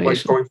decisions look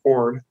like going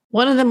forward.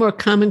 One of the more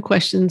common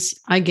questions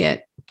I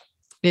get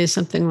is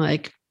something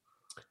like,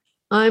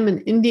 I'm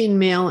an Indian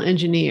male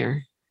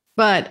engineer,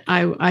 but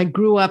I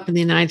grew up in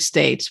the United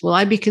States. Will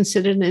I be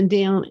considered an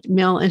Indian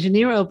male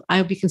engineer, or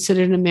I'll be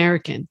considered an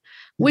American?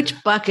 Which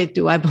bucket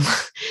do I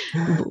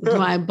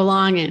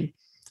belong in?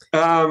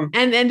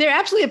 And they're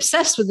absolutely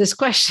obsessed with this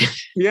question.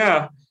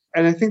 Yeah.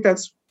 And I think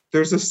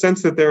there's a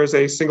sense that there is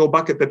a single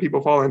bucket that people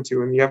fall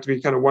into, and you have to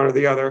be kind of one or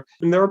the other.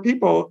 And there are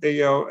people,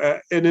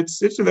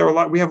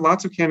 and we have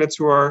lots of candidates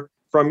who are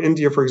from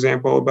India, for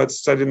example, but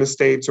studied in the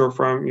States, or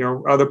from,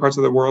 other parts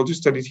of the world who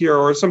studied here,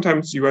 or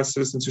sometimes U.S.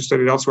 citizens who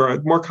studied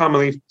elsewhere, more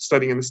commonly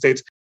studying in the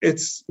States.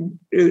 It's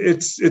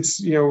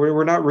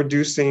we're not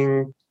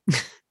reducing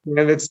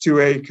candidates to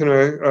a kind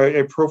of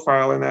a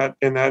profile in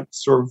that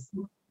sort of,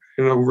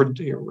 I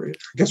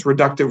guess,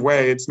 reductive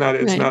way. It's not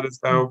as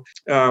though,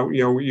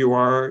 you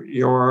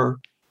are,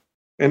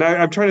 and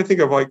I'm trying to think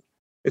of, like,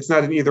 it's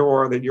not an either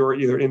or, that you're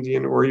either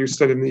Indian or you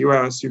studied in the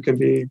U.S. You can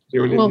be an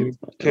Indian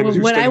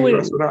candidate who studied in the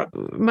U.S. or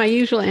not. My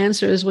usual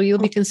answer is, well, you'll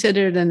be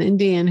considered an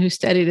Indian who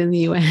studied in the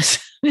U.S.,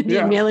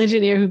 Indian male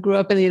engineer who grew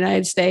up in the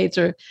United States,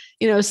 or,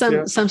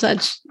 some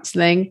such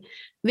thing.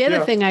 The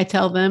other thing I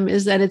tell them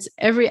is that it's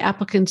every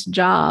applicant's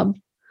job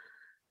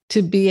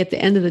to be, at the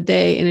end of the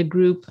day, in a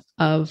group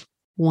of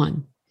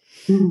one.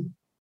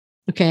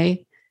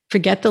 Okay.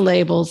 Forget the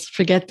labels,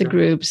 forget the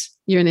groups.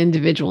 You're an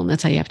individual, and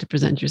that's how you have to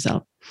present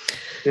yourself.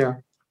 Yeah.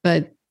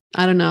 But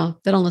I don't know.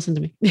 They don't listen to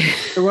me.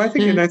 Well, I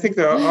think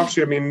the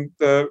offshoot,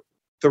 the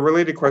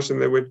related question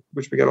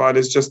which we get a lot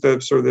is just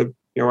the sort of the,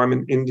 I'm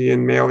an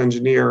Indian male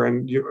engineer,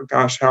 and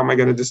how am I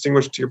going to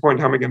distinguish, to your point,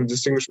 how am I going to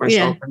distinguish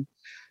myself? Yeah. And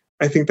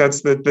I think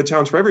that's the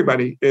challenge for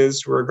everybody,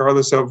 is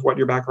regardless of what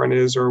your background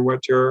is or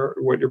what your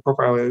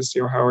profile is,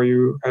 how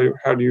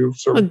do you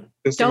sort of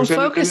don't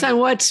focus on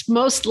what's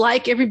most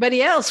like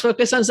everybody else.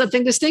 Focus on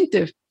something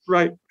distinctive.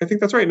 Right. I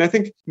think that's right. And I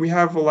think we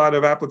have a lot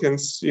of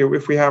applicants,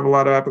 if we have a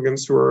lot of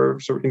applicants who are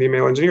sort of Indian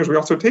male engineers, we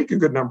also take a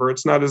good number.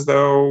 It's not as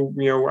though,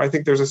 I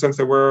think there's a sense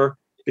that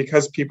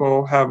because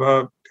people have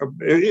to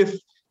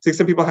the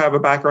extent people have a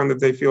background that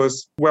they feel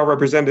is well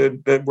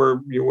represented, that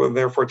you will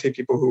therefore take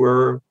people who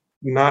are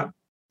not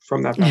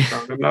from that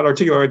background. I'm not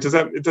articulate. It's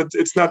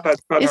not that.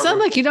 It's not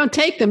like you don't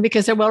take them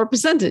because they're well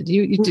represented.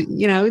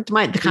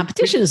 The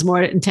competition is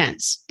more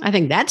intense. I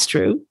think that's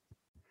true.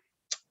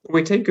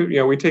 I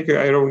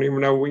don't even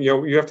know,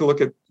 you have to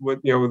look at what,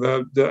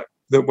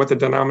 what the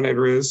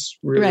denominator is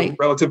really,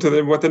 relative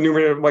to what the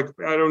numerator, like,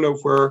 I don't know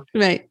if we're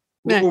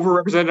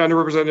overrepresented,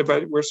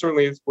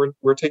 underrepresented, but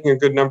we're taking a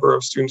good number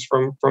of students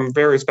from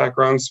various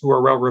backgrounds who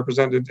are well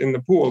represented in the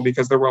pool,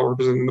 because they're well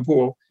represented in the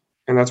pool.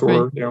 And that's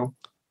where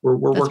we're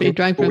working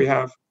with what we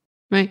have.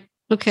 Right.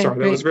 Okay.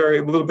 Sorry, that was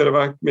a little bit of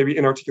a maybe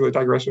inarticulate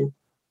digression.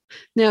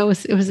 No,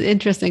 it was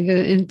interesting.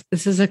 And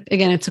this is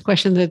it's a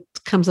question that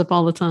comes up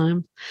all the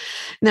time.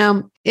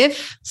 Now,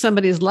 if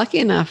somebody is lucky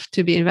enough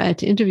to be invited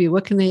to interview,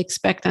 what can they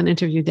expect on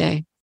interview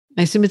day?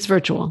 I assume it's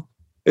virtual.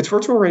 It's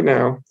virtual right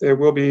now. It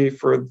will be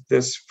for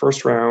this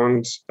first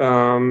round.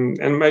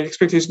 And my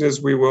expectation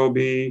is we will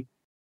be,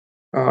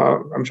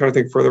 I'm trying to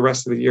think, for the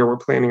rest of the year, we're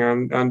planning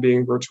on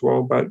being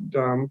virtual, but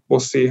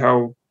we'll see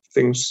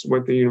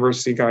what the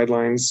university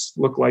guidelines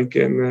look like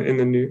in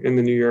the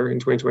new year, in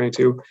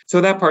 2022.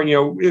 So that part,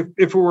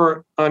 if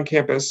we're on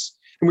campus,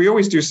 and we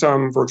always do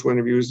some virtual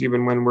interviews,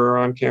 even when we're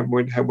on campus,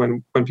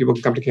 when people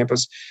can come to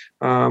campus,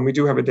 we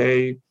do have a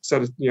day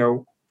set,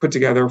 put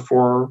together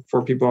for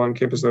people on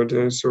campus, though,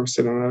 to sort of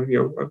sit in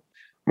a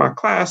mock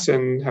class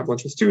and have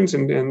lunch with students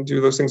and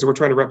do those things. And we're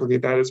trying to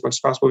replicate that as much as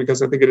possible,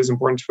 because I think it is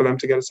important for them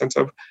to get a sense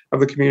of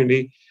the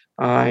community.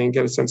 And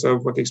get a sense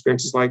of what the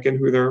experience is like and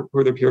who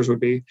their peers would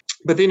be.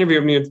 But the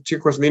interview, to your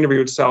question, the interview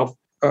itself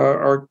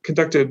are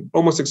conducted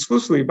almost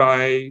exclusively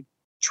by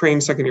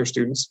trained second-year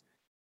students.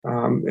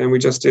 And we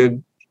just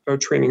did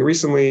training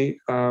recently.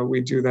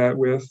 We do that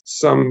with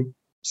some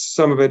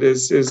of it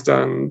is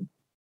done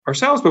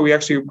ourselves, but we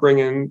actually bring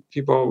in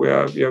people. We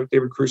have,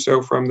 David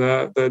Crusoe from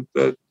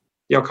the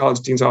Yale College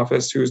Dean's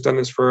Office, who's done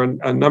this for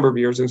a number of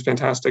years and is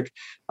fantastic.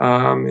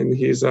 And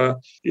he's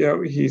actually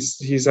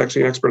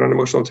an expert on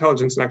emotional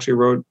intelligence and actually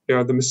wrote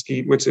the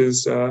Mesquite, which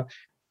is the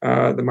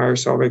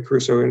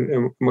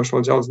Myers-Salve-Crusoe emotional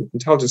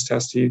intelligence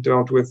test he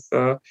developed with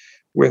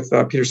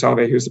Peter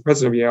Salve, who's the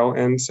president of Yale.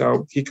 And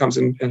so he comes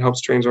in and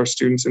helps train our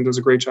students and does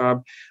a great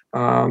job.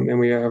 And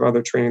we have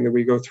other training that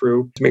we go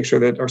through to make sure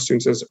that our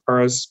students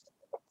are as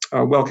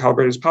well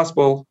calibrated as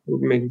possible,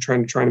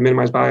 trying to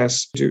minimize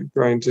bias,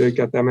 trying to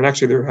get them. And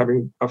actually, they're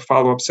having a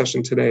follow-up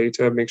session today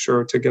to make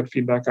sure to get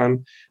feedback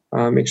on,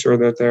 make sure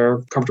that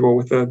they're comfortable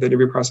with the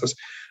interview process.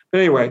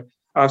 But anyway,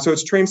 so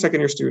it's trained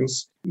second-year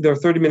students. They're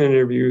 30-minute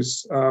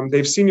interviews.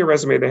 They've seen your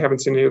resume. They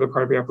haven't seen any other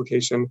part of the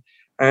application.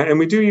 And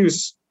we do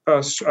use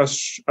a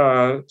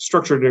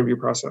structured interview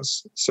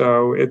process.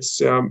 So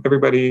it's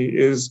everybody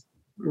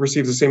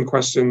receives the same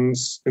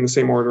questions in the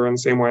same order in the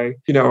same way.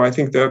 I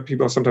think that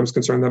people are sometimes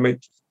concerned that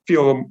might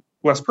feel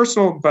less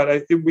personal,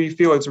 but we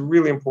feel it's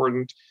really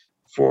important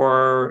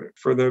for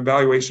the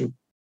evaluation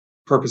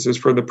purposes,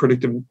 for the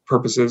predictive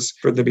purposes,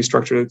 for it to be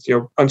structured.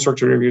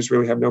 Unstructured interviews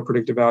really have no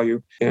predictive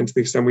value. And to the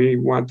extent we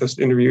want this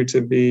interview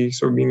to be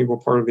sort of meaningful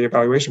part of the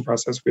evaluation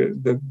process,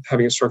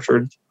 having it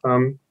structured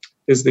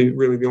is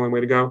really the only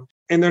way to go.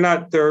 And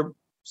they're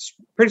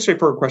pretty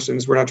straightforward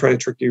questions. We're not trying to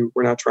trick you.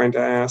 We're not trying to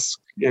ask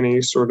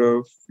any sort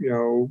of,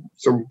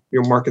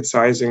 market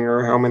sizing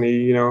or how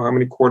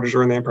many quarters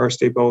are in the Empire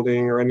State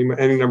Building or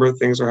any number of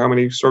things, or how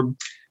many sort of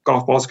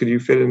golf balls could you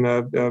fit in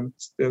a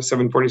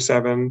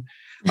 747.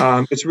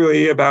 It's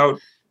really about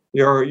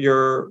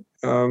your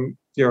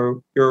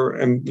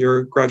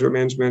graduate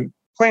management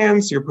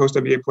plans, your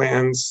post-MBA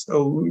plans,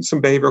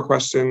 some behavioral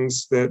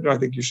questions that I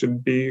think you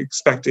should be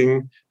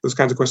expecting, those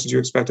kinds of questions you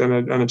expect on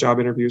a job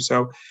interview.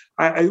 So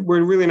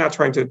we're really not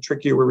trying to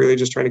trick you. We're really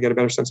just trying to get a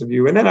better sense of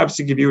you, and then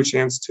obviously give you a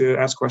chance to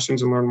ask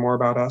questions and learn more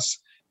about us.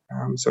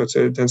 So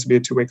it tends to be a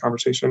two-way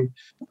conversation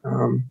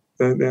in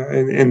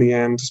the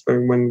end,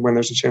 when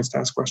there's a chance to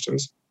ask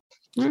questions.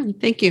 All right,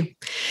 thank you.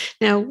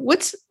 Now,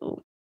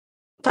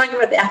 talking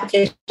about the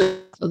application.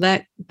 So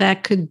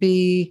that could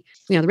be,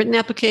 the written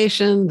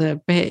application,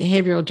 the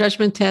behavioral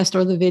judgment test,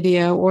 or the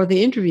video, or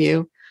the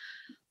interview.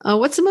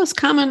 What's the most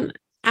common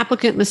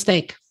applicant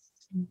mistake?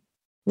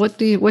 What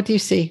do you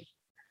see?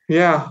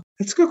 Yeah,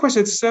 that's a good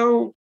question.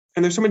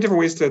 And there's so many different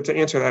ways to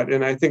answer that.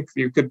 And I think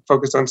you could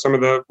focus on some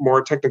of the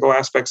more technical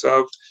aspects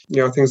of,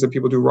 things that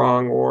people do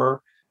wrong,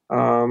 or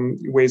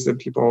ways that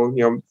people,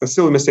 the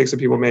silly mistakes that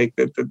people make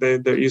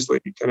that they're easily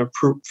kind of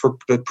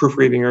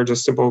proofreading or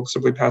just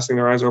simply passing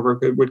their eyes over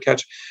would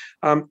catch.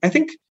 I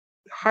think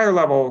higher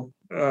level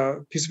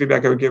piece of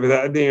feedback I would give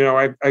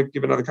that, I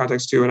give another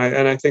context too, and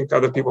I think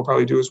other people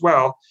probably do as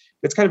well.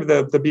 It's kind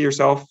of the be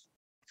yourself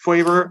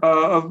flavor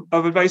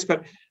of advice,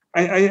 but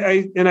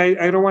I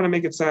don't want to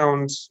make it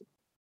sound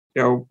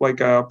like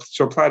a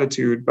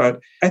platitude, but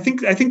I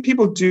think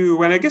people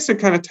do, and I guess it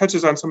kind of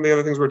touches on some of the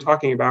other things we're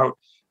talking about,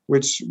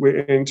 which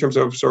in terms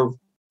of sort of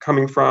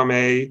coming from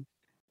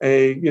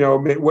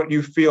what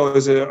you feel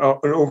is an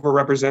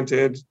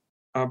overrepresented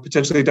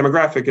potentially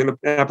demographic in the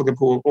applicant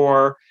pool,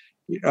 or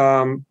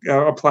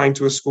applying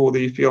to a school that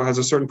you feel has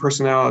a certain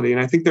personality.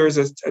 And I think there is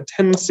a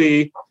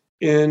tendency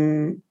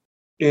in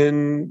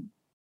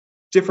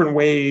different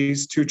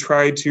ways to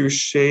try to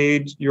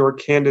shade your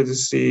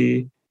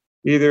candidacy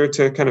either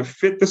to kind of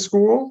fit the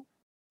school,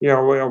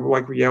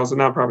 like Yale's a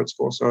nonprofit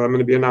school, so I'm going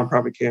to be a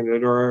nonprofit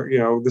candidate, or,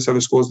 this other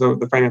school is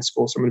the finance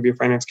school, so I'm going to be a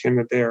finance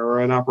candidate there,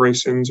 or an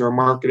operations or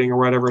marketing or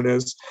whatever it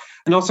is.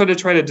 And also to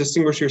try to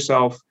distinguish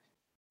yourself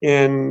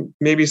in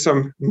maybe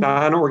some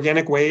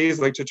non-organic ways,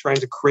 like to trying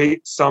to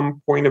create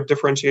some point of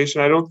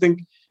differentiation. I don't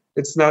think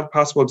it's not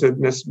possible to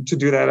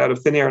do that out of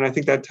thin air. And I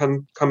think that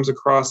comes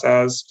across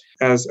as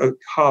a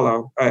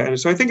hollow. And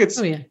so I think it's,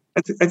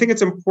 I think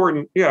it's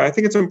important. Yeah, I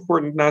think it's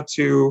important not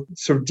to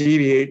sort of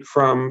deviate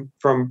from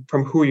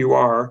who you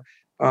are,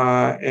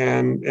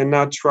 and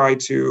not try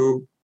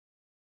to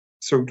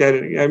sort of get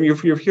it. I mean,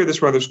 you hear this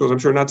from other schools, I'm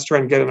sure, not to try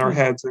and get in our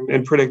heads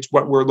and predict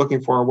what we're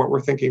looking for or what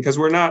we're thinking, because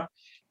we're not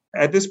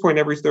at this point.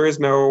 There is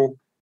no,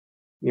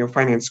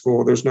 finance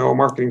school. There's no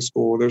marketing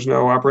school. There's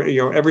no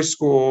every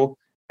school.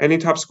 Any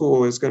top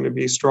school is going to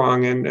be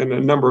strong in a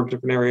number of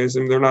different areas,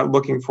 and they're not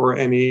looking for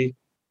any,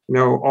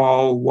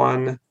 all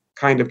one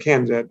kind of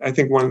candidate. I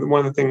think one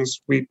of the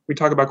things we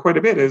talk about quite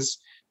a bit is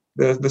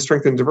the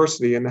strength and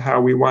diversity, and how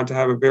we want to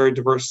have a very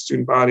diverse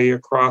student body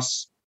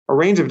across a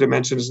range of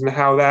dimensions, and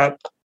how that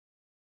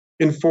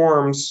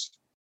informs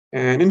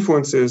and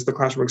influences the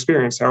classroom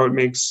experience, how it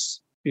makes,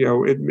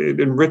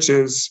 it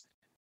enriches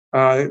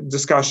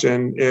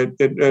discussion,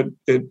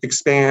 it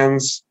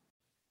expands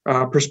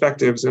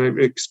perspectives, and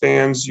it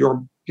expands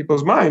your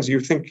people's minds. You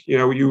think,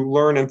 you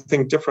learn and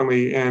think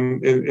differently.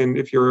 And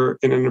if you're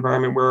in an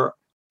environment where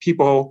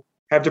people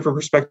have different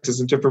perspectives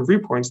and different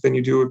viewpoints than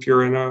you do if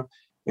you're in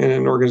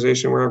an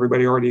organization where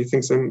everybody already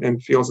thinks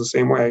and feels the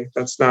same way.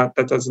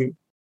 That doesn't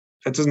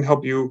doesn't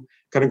help you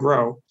kind of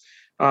grow.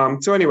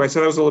 So anyway, so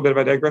that was a little bit of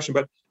a digression,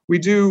 but we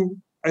do,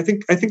 I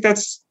think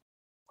that's,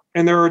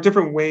 and there are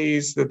different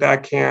ways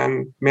that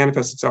can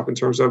manifest itself in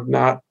terms of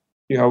not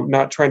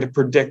trying to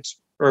predict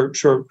or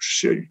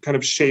kind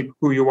of shape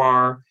who you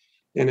are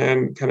in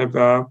an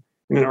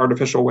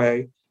artificial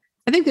way.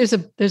 I think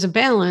there's a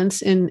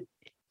balance in,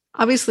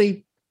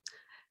 obviously,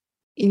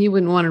 and you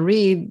wouldn't want to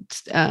read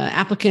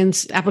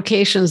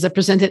applications that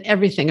presented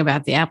everything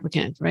about the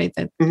applicant, right?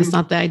 That's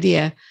not the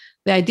idea.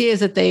 The idea is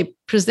that they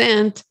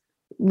present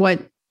what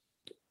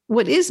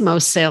is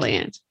most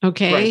salient,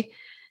 okay? Right.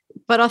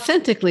 But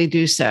authentically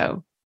do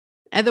so.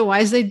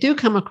 Otherwise, they do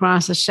come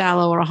across as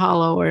shallow or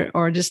hollow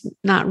or just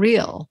not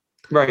real.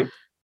 Right.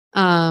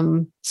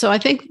 So I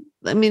think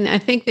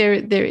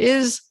there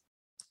is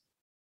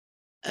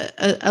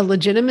a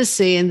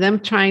legitimacy in them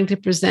trying to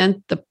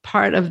present the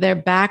part of their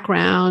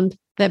background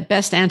that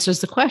best answers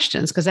the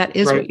questions, because that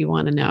is right. What you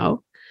want to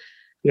know.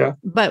 Yeah.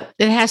 But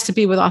it has to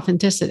be with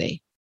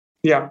authenticity.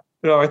 Yeah.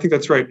 No, I think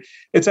that's right.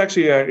 It's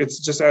actually, it's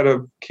just out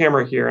of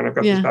camera here, and I've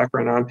got this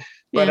background on.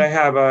 But I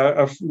have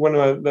one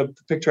of the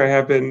picture I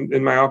have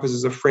in my office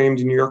is a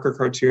framed New Yorker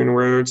cartoon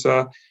where it's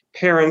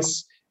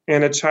parents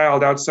and a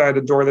child outside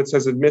a door that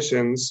says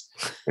admissions,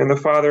 and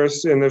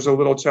there's a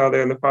little child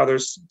there, and the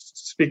father's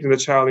speaking to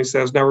the child, and he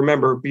says, "Now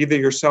remember, be the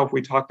yourself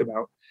we talked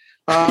about."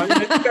 And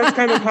I think that's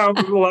kind of how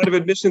a lot of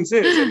admissions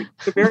is. I mean,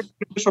 it's a very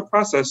initial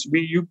process.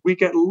 We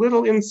get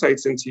little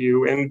insights into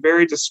you and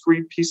very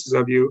discrete pieces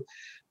of you.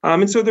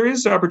 And so there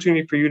is an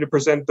opportunity for you to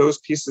present those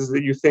pieces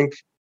that you think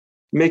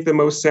make the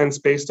most sense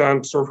based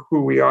on sort of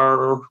who we are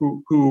or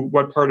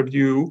what part of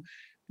you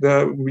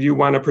you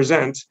want to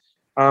present.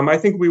 I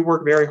think we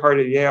work very hard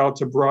at Yale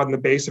to broaden the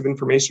base of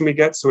information we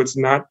get. So it's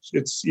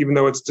even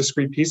though it's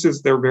discrete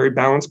pieces, they're very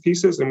balanced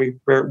pieces, and we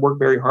work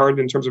very hard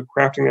in terms of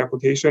crafting the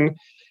application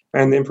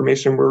and the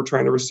information we're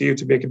trying to receive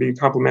to make it be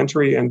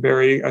complementary and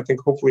very, I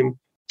think, hopefully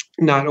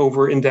not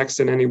over-indexed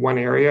in any one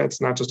area. It's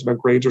not just about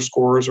grades or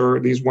scores or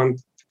these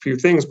few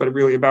things, but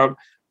really about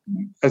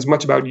as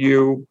much about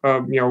you,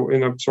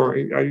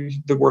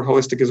 the word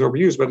holistic is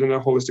overused, but in a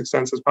holistic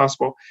sense as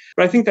possible.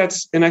 But I think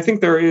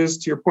there is,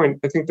 to your point,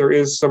 I think there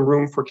is some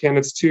room for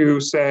candidates to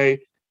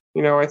say,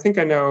 I think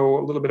I know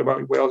a little bit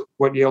about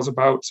what Yale's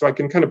about, so I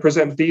can kind of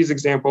present these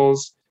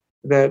examples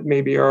that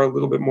maybe are a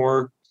little bit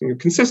more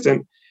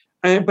consistent.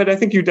 But I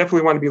think you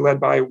definitely want to be led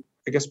by,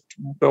 I guess,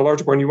 the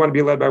larger point, you want to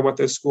be led by what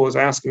the school is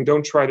asking.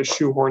 Don't try to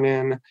shoehorn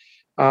in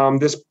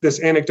this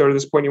anecdote or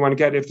this point you want to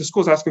get. If the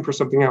school is asking for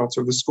something else,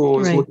 or the school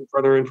is looking for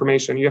other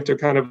information, you have to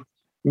kind of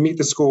meet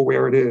the school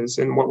where it is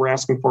and what we're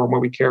asking for and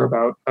what we care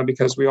about,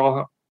 because we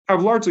all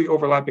have largely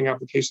overlapping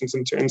applications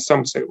in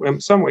some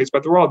ways,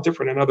 but they're all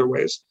different in other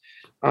ways.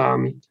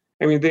 Yale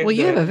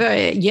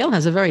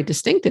has a very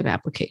distinctive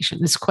application.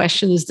 This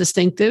question is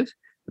distinctive.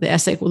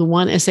 The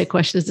one essay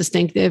question is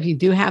distinctive. You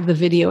do have the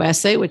video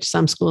essay, which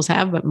some schools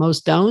have, but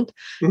most don't.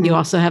 Mm-hmm. You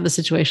also have the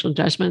situational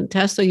judgment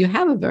test. So you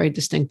have a very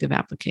distinctive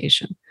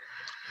application.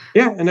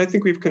 Yeah. And I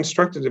think we've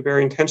constructed it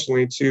very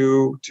intentionally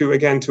to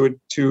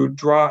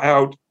draw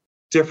out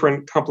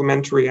different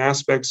complementary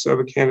aspects of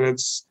a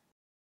candidate's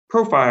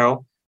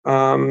profile,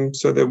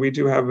 so that we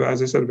do have,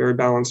 as I said, a very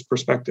balanced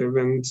perspective.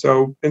 And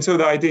so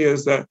the idea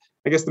is that,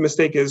 I guess the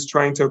mistake is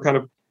trying to kind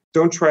of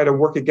don't try to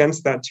work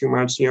against that too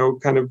much,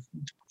 kind of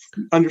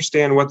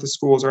understand what the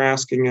schools are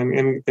asking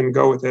and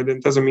go with it.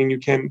 It doesn't mean you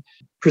can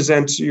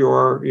present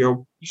your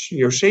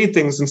shade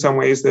things in some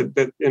ways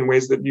that in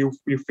ways that you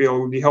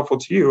feel would be helpful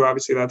to you.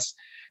 Obviously that's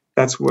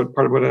what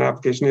part of what an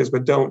application is,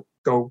 but don't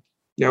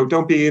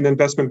be an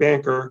investment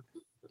banker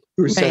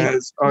who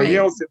says,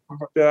 Yale's at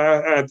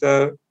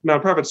the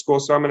nonprofit school,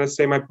 so I'm going to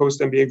say my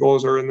post MBA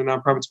goals are in the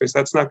nonprofit space.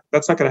 That's not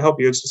going to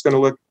help you. It's just going to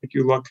look like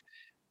you look,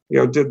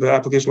 did the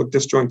application look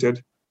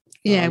disjointed?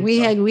 Yeah, we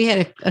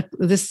had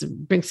this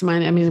brings to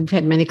mind, we've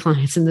had many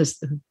clients in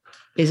this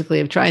basically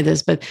have tried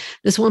this, but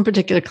this one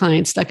particular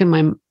client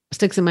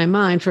sticks in my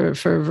mind for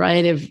a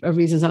variety of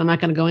reasons that I'm not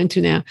going to go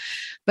into now.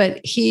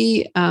 But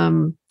he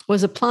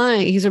was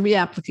applying, he was a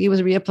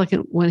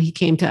reapplicant when he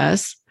came to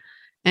us,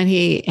 and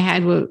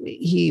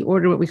he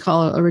ordered what we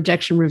call a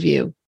rejection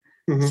review.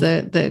 Mm-hmm. So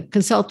the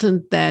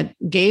consultant that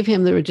gave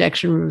him the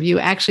rejection review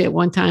actually at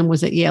one time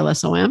was at Yale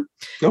SOM.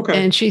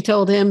 Okay. And she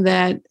told him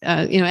that,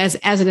 as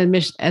an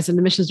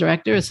admissions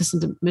director,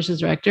 assistant admissions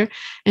director,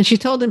 and she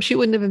told him she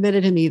wouldn't have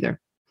admitted him either.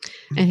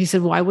 And he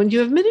said, "Why wouldn't you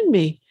have admitted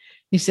me?"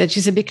 She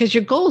said, "Because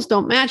your goals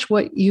don't match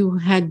what you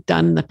had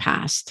done in the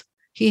past."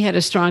 He had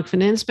a strong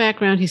finance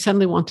background. He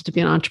suddenly wanted to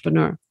be an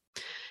entrepreneur.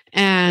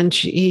 And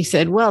he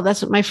said, "Well,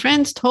 that's what my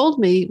friends told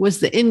me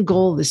was the end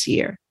goal this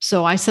year.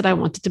 So I said I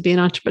wanted to be an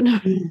entrepreneur."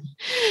 He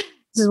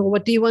says, "Well,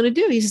 what do you want to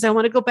do?" He says, "I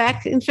want to go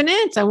back in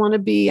finance. I want to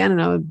be,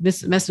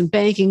 investment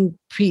banking,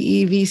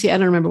 PE, VC. I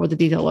don't remember what the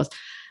detail was.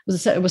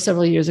 It was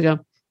several years ago."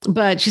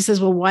 But she says,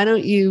 "Well, why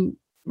don't you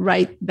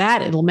write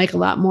that? It'll make a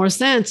lot more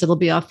sense. It'll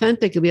be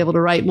authentic. You'll be able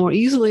to write more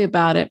easily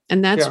about it."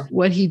 And that's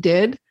what he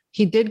did.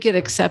 He did get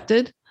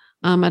accepted.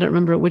 I don't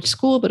remember which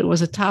school, but it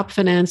was a top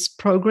finance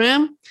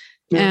program.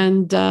 Yeah.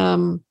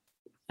 And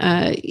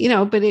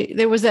but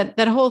there was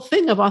that whole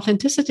thing of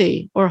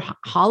authenticity or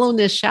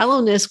hollowness,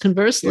 shallowness,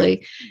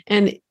 conversely,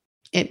 and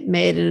it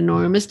made an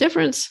enormous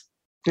difference.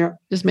 Yeah,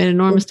 just made an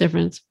enormous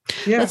difference.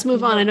 Yeah. Let's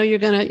move on. I know you're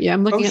gonna. Yeah,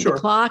 I'm looking at the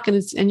clock,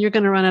 and you're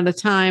gonna run out of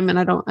time, and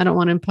I don't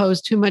want to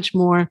impose too much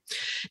more.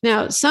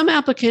 Now, some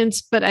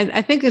applicants, but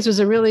I think this was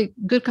a really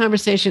good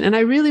conversation, and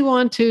I really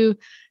want to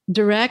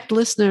direct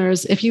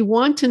listeners, if you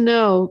want to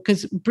know,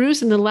 because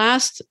Bruce in the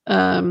last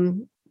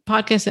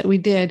podcast that we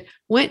did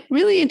went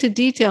really into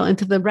detail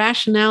into the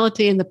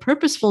rationality and the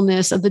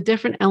purposefulness of the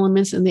different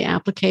elements in the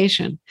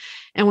application.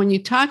 And when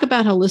you talk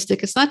about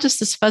holistic, it's not just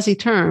this fuzzy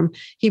term.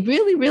 He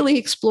really, really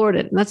explored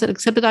it. And that's at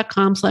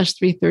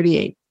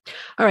accepted.com/338.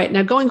 All right.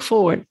 Now going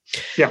forward,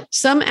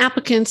 some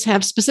applicants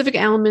have specific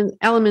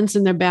elements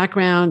in their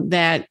background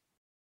that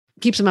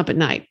keeps them up at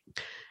night.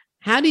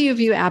 How do you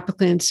view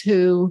applicants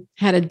who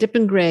had a dip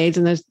in grades?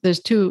 And there's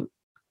two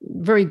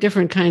very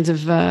different kinds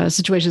of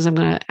situations I'm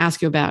going to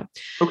ask you about.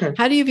 Okay.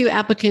 How do you view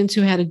applicants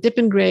who had a dip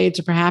in grades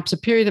or perhaps a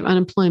period of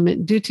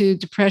unemployment due to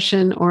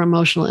depression or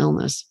emotional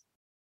illness?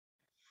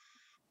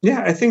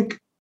 Yeah,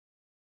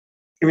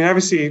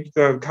 obviously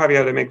the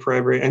caveat I make for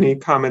any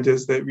comment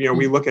is that,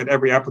 we look at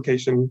every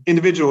application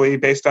individually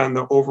based on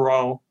the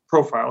overall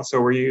profile.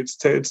 So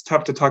it's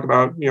tough to talk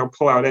about,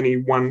 pull out any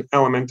one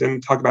element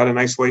and talk about in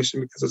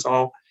isolation because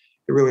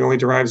it really only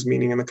derives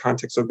meaning in the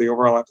context of the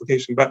overall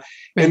application. But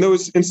in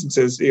those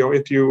instances,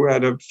 if you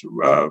had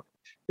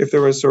if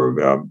there was sort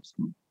of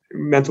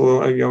mental,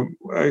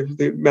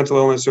 the mental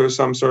illness or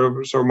some sort of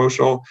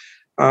emotional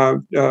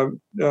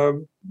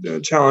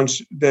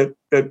challenge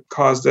that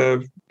caused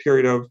a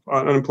period of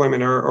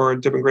unemployment or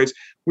a dip in grades,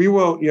 we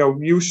will,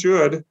 you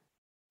should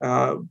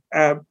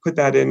put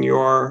that in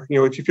your,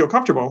 if you feel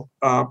comfortable,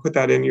 put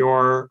that in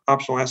your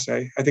optional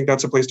essay. I think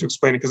that's a place to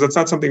explain it because that's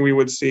not something we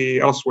would see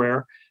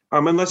elsewhere.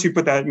 Unless you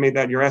made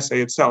that your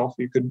essay itself,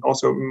 you could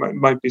also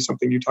might be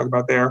something you talk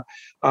about there.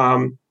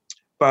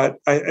 But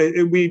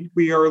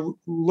we are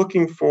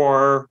looking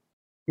for.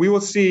 We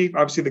will see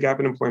obviously the gap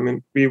in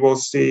employment. We will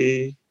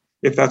see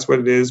if that's what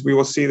it is. We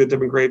will see the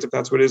different grades if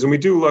that's what it is. And we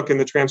do look in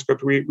the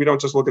transcript. We don't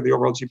just look at the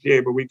overall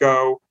GPA, but we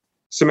go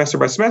semester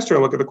by semester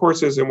and look at the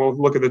courses and we'll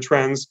look at the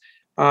trends.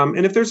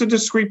 And if there's a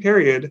discrete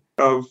period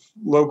of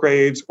low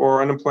grades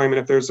or unemployment,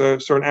 if there's a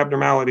sort of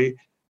abnormality.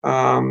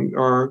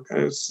 Or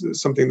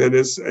something that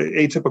is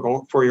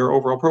atypical for your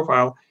overall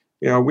profile,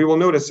 we will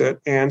notice it.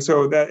 And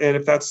so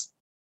if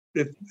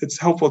it's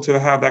helpful to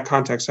have that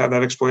context, have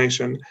that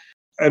explanation.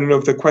 I don't know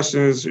if the question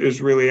is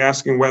really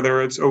asking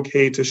whether it's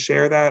okay to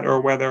share that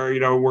or whether,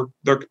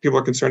 people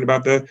are concerned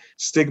about the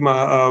stigma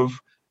of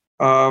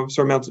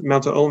sort of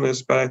mental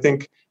illness. But I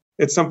think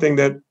it's something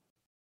that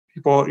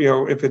people,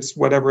 if it's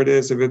whatever it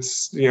is, if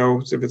it's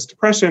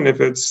depression, if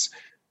it's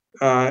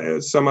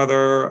some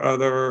other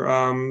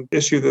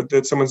issue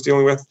that someone's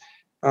dealing with,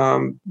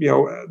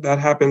 that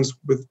happens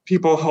with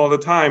people all the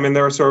time, and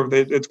there are sort of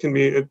it can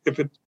be if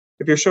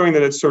you're showing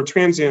that it's sort of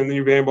transient, then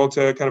you've been able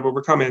to kind of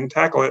overcome it and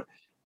tackle it.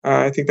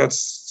 I think that's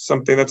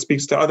something that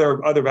speaks to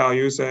other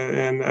values,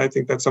 and I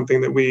think that's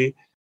something that we,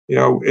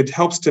 it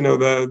helps to know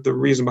the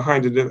reason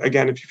behind it.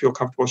 Again, if you feel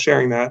comfortable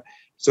sharing that,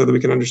 so that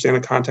we can understand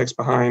the context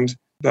behind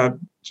that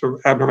sort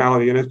of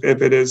abnormality. And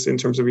if it is in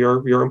terms of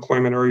your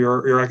employment or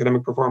your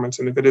academic performance,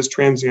 and if it is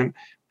transient,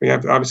 we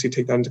have to obviously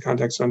take that into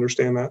context to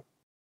understand that.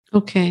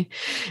 Okay.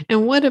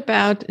 And what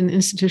about an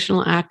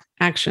institutional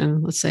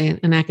action, let's say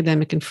an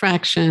academic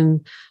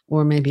infraction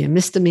or maybe a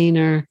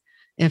misdemeanor?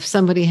 If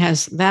somebody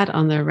has that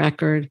on their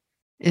record,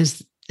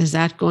 is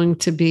that going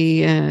to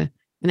be an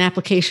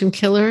application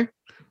killer?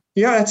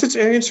 Yeah, it's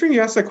interesting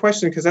you asked that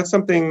question because that's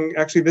something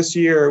actually this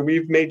year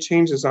we've made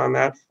changes on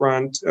that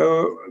front.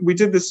 We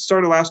did this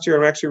started last year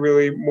and actually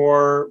really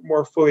more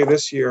fully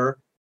this year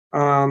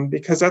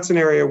because that's an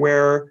area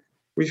where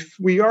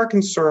we are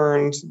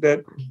concerned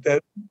that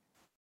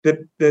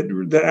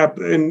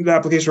in the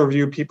application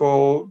review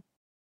people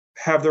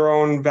have their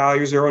own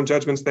values, their own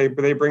judgments they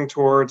bring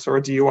towards or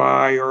a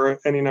DUI or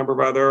any number of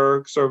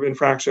other sort of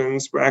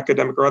infractions,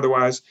 academic or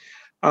otherwise,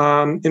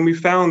 and we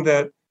found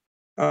that.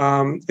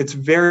 It's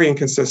very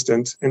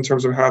inconsistent in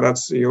terms of how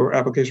that's your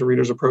application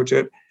readers approach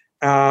it.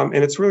 And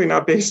it's really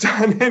not based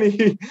on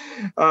any,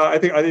 I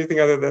think,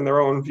 anything other than their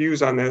own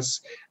views on this.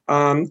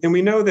 And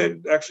we know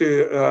that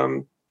actually,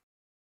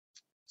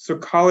 so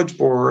College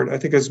Board, I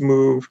think, has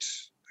moved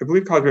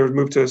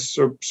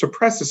to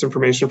suppress this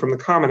information from the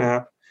Common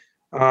App.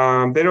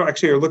 They don't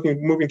actually are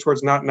moving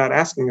towards not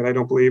asking it, I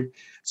don't believe.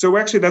 So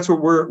actually, that's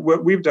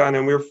what we've done.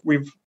 And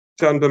we've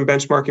done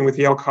benchmarking with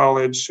Yale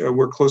College.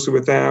 Work closely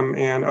with them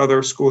and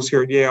other schools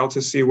here at Yale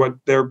to see what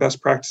their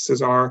best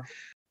practices are.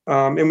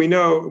 And we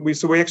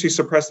actually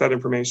suppress that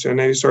information,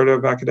 any sort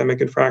of academic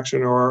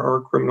infraction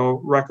or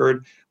criminal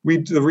record.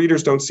 The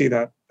readers don't see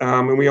that.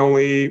 And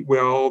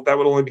that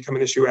would only become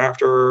an issue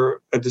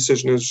after a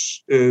decision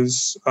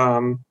is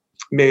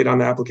made on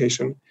the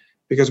application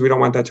because we don't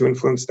want that to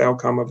influence the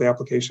outcome of the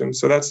application.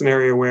 So that's an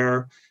area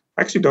where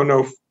I actually don't know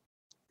if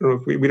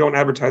we don't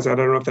advertise that. I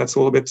don't know if that's a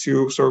little bit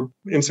too sort of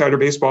insider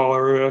baseball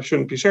or I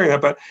shouldn't be sharing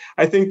that. But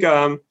I think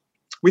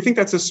we think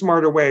that's a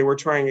smarter way. We're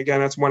trying, again,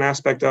 that's one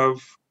aspect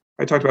of,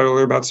 I talked about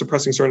earlier about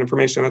suppressing certain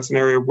information. That's an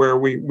area where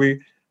we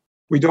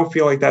don't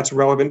feel like that's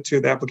relevant to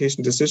the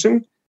application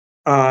decision.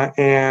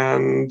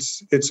 And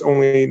it's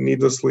only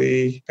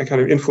needlessly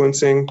kind of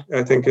influencing.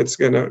 I think it's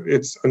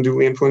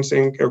unduly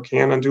influencing or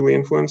can unduly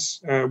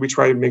influence. We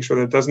try to make sure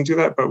that it doesn't do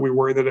that, but we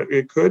worry that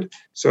it could.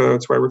 So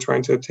that's why we're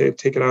trying to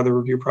take it out of the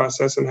review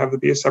process and have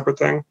it be a separate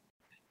thing.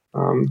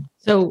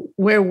 So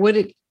where would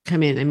it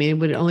come in? I mean,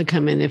 would it only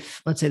come in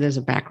if, let's say, there's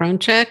a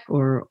background check,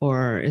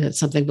 or is it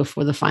something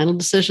before the final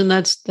decision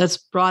that's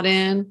brought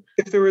in?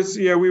 If there was,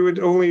 we would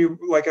only,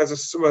 like,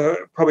 as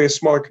probably a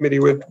smaller committee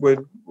would.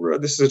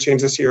 This is a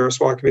change this year. A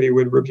smaller committee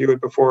would review it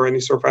before any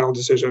sort of final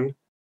decision.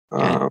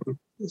 Okay.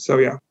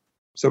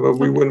 But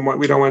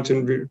we don't want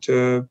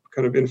to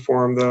kind of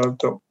inform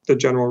the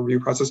general review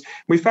process.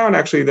 We found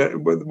actually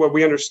that what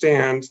we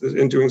understand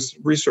in doing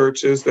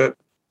research is that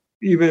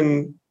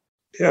even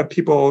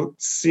people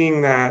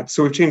seeing that,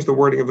 so we've changed the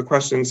wording of the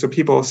question. So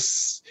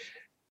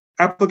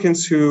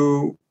applicants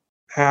who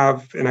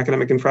have an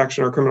academic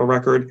infraction or criminal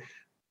record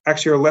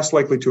actually are less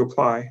likely to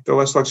apply. They're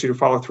less likely to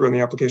follow through in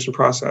the application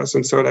process.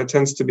 And so that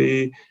tends to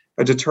be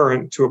a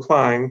deterrent to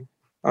applying.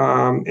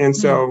 And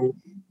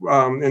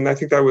I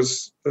think that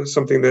was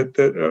something that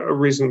a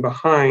reason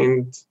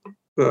behind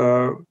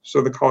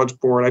the College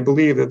Board. I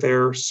believe that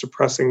they're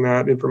suppressing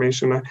that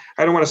information. I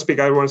don't want to speak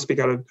out of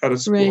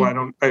school. Right.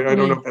 I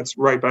don't know if that's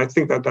right, but I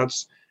think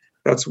that's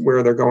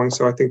where they're going.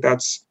 So I think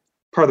that's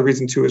part of the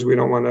reason too, is we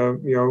don't want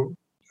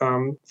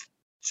to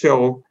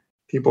chill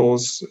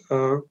people's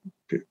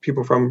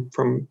people from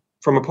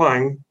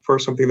applying for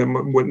something that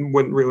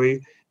wouldn't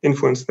really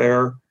influence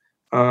their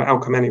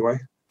outcome anyway.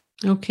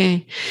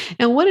 Okay.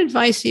 And what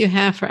advice do you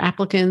have for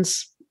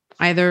applicants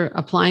either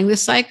applying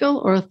this cycle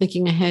or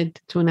thinking ahead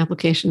to an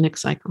application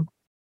next cycle?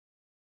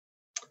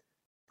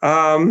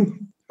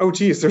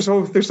 There's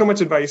so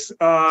much advice.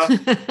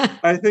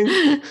 I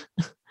think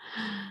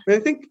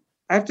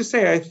I have to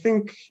say, I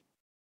think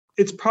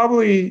it's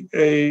probably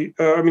a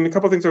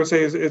couple of things I would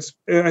say is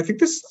I think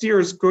this year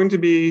is going to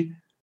be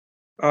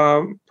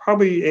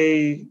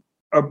probably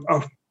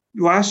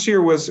last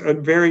year was a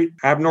very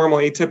abnormal,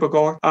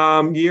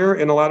 atypical year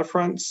in a lot of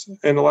fronts,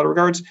 in a lot of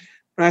regards.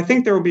 And I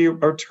think there will be a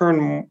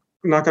return,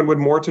 knock on wood,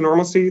 more to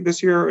normalcy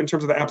this year in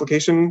terms of the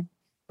application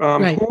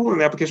pool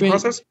and the application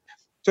process.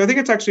 So I think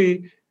it's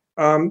actually,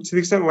 to the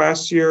extent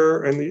last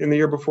year and the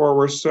year before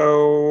were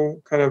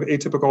so kind of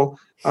atypical.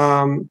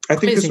 I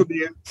think this would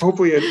be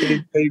hopefully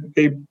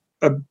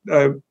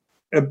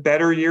a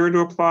better year to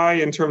apply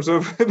in terms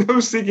of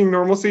those seeking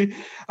normalcy.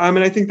 And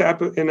I think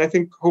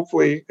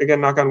hopefully,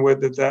 again, knock on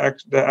wood, that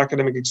the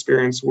academic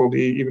experience will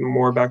be even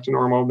more back to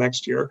normal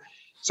next year.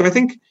 So I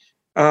think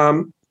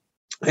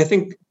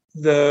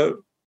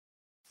the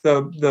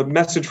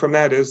message from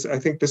that is, I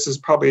think this is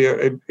probably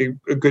a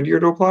good year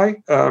to apply,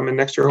 and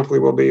next year hopefully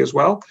will be as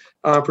well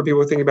for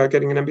people thinking about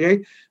getting an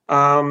MBA.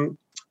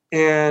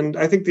 And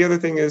I think the other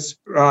thing is,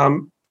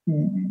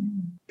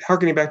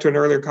 harkening back to an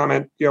earlier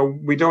comment,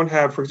 we don't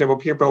have, for example,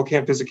 people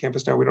can't visit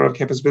campus now. We don't have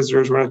campus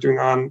visitors. We're not doing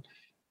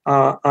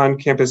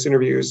on-campus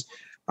interviews.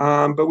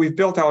 But we've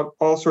built out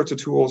all sorts of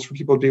tools for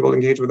people to be able to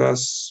engage with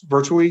us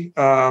virtually,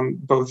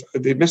 both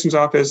the admissions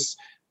office.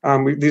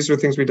 These are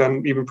things we've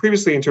done even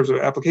previously in terms of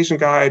application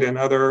guide and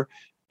other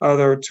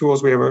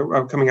tools. We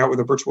have coming out with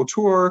a virtual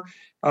tour.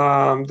 There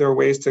are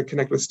ways to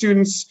connect with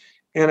students.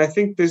 And I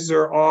think these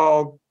are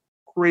all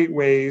great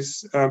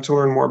ways to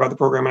learn more about the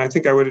program. And I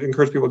think I would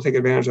encourage people to take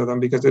advantage of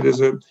them, because it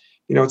is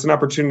it's an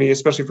opportunity,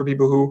 especially for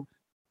people who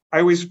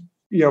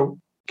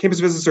campus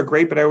visits are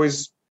great, but I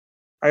always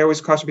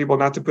caution people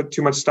not to put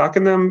too much stock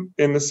in them,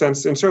 in the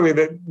sense, and certainly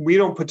that we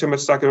don't put too much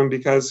stock in them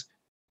because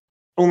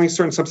only a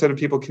certain subset of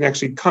people can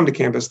actually come to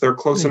campus. They're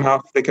close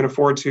enough, they can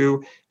afford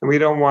to, and we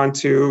don't want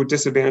to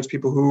disadvantage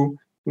people who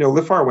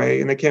live far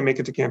away and they can't make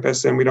it to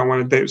campus, and we don't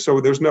want to.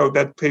 So there's no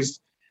that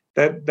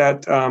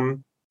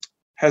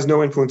has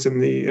no influence in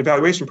the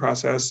evaluation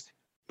process.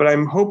 But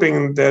I'm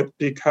hoping that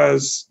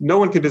because no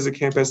one can visit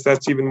campus,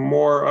 that's even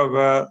more of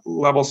a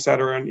level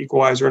setter and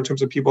equalizer in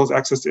terms of people's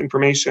access to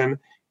information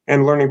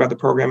and learning about the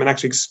program, and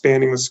actually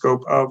expanding the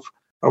scope of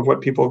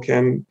what people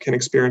can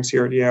experience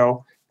here at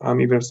Yale,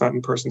 even if it's not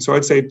in person. So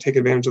I'd say take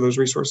advantage of those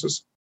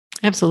resources.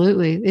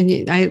 Absolutely.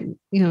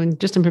 And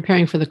just in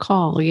preparing for the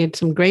call, you had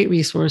some great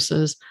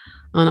resources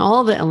on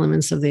all the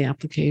elements of the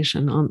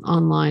application, on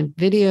online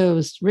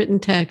videos, written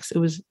text. It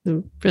was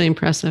really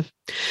impressive.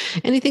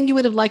 Anything you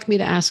would have liked me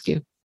to ask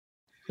you?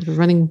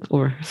 Running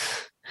or?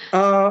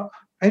 I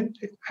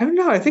don't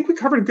know. I think we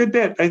covered a good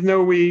bit. I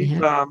know nothing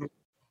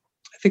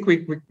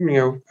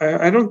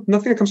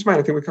that comes to mind.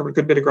 I think we covered a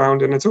good bit of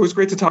ground, and it's always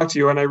great to talk to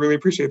you, and I really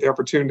appreciate the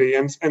opportunity,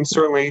 and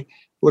certainly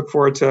look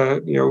forward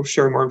to,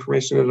 sharing more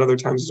information at other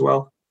times as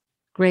well.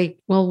 Great.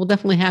 Well, we'll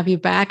definitely have you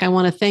back. I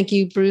want to thank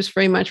you, Bruce,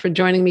 very much for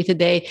joining me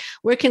today.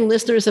 Where can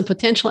listeners and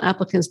potential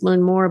applicants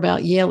learn more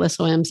about Yale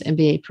SOM's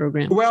MBA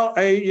program? Well,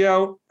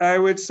 I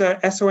would say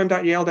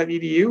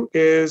som.yale.edu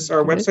is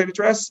our website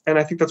address, and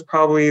I think that's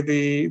probably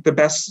the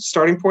best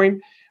starting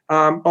point.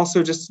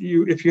 Also,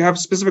 if you have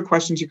specific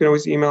questions, you can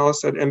always email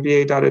us at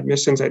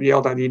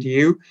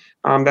mba.admissions@yale.edu.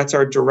 That's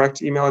our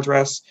direct email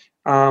address.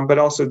 But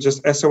also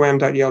just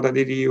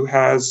som.yale.edu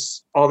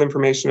has all the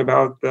information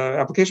about the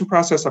application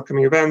process,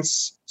 upcoming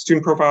events,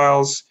 student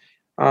profiles,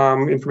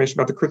 information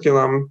about the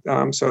curriculum.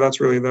 So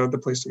that's really the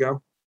place to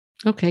go.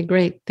 Okay,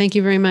 great. Thank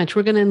you very much.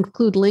 We're going to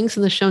include links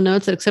in the show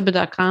notes at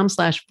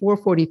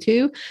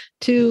accepted.com/442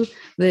 to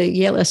the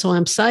Yale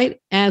SOM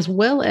site, as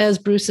well as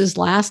Bruce's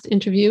last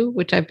interview,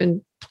 which I've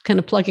been kind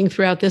of plugging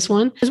throughout this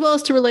one, as well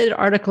as to related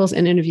articles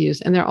and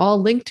interviews. And they're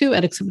all linked to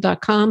at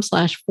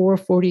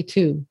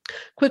accepted.com/442.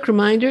 Quick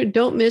reminder,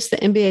 don't miss the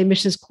MBA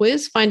admissions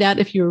quiz. Find out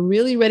if you're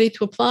really ready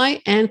to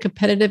apply and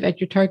competitive at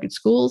your target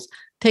schools.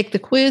 Take the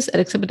quiz at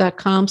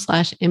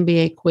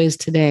accepted.com/MBA quiz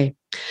today.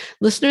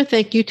 Listener,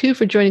 thank you too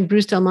for joining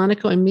Bruce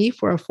Delmonico and me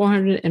for our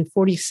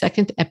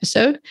 442nd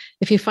episode.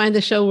 If you find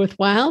the show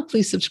worthwhile,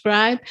 please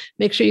subscribe.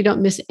 Make sure you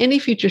don't miss any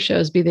future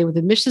shows, be they with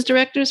admissions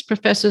directors,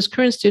 professors,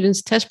 current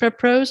students, test prep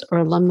pros, or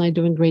alumni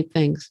doing great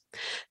things.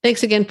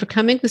 Thanks again for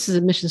coming. This is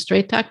Admissions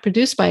Straight Talk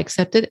produced by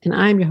Accepted, and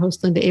I'm your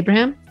host, Linda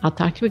Abraham. I'll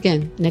talk to you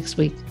again next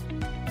week.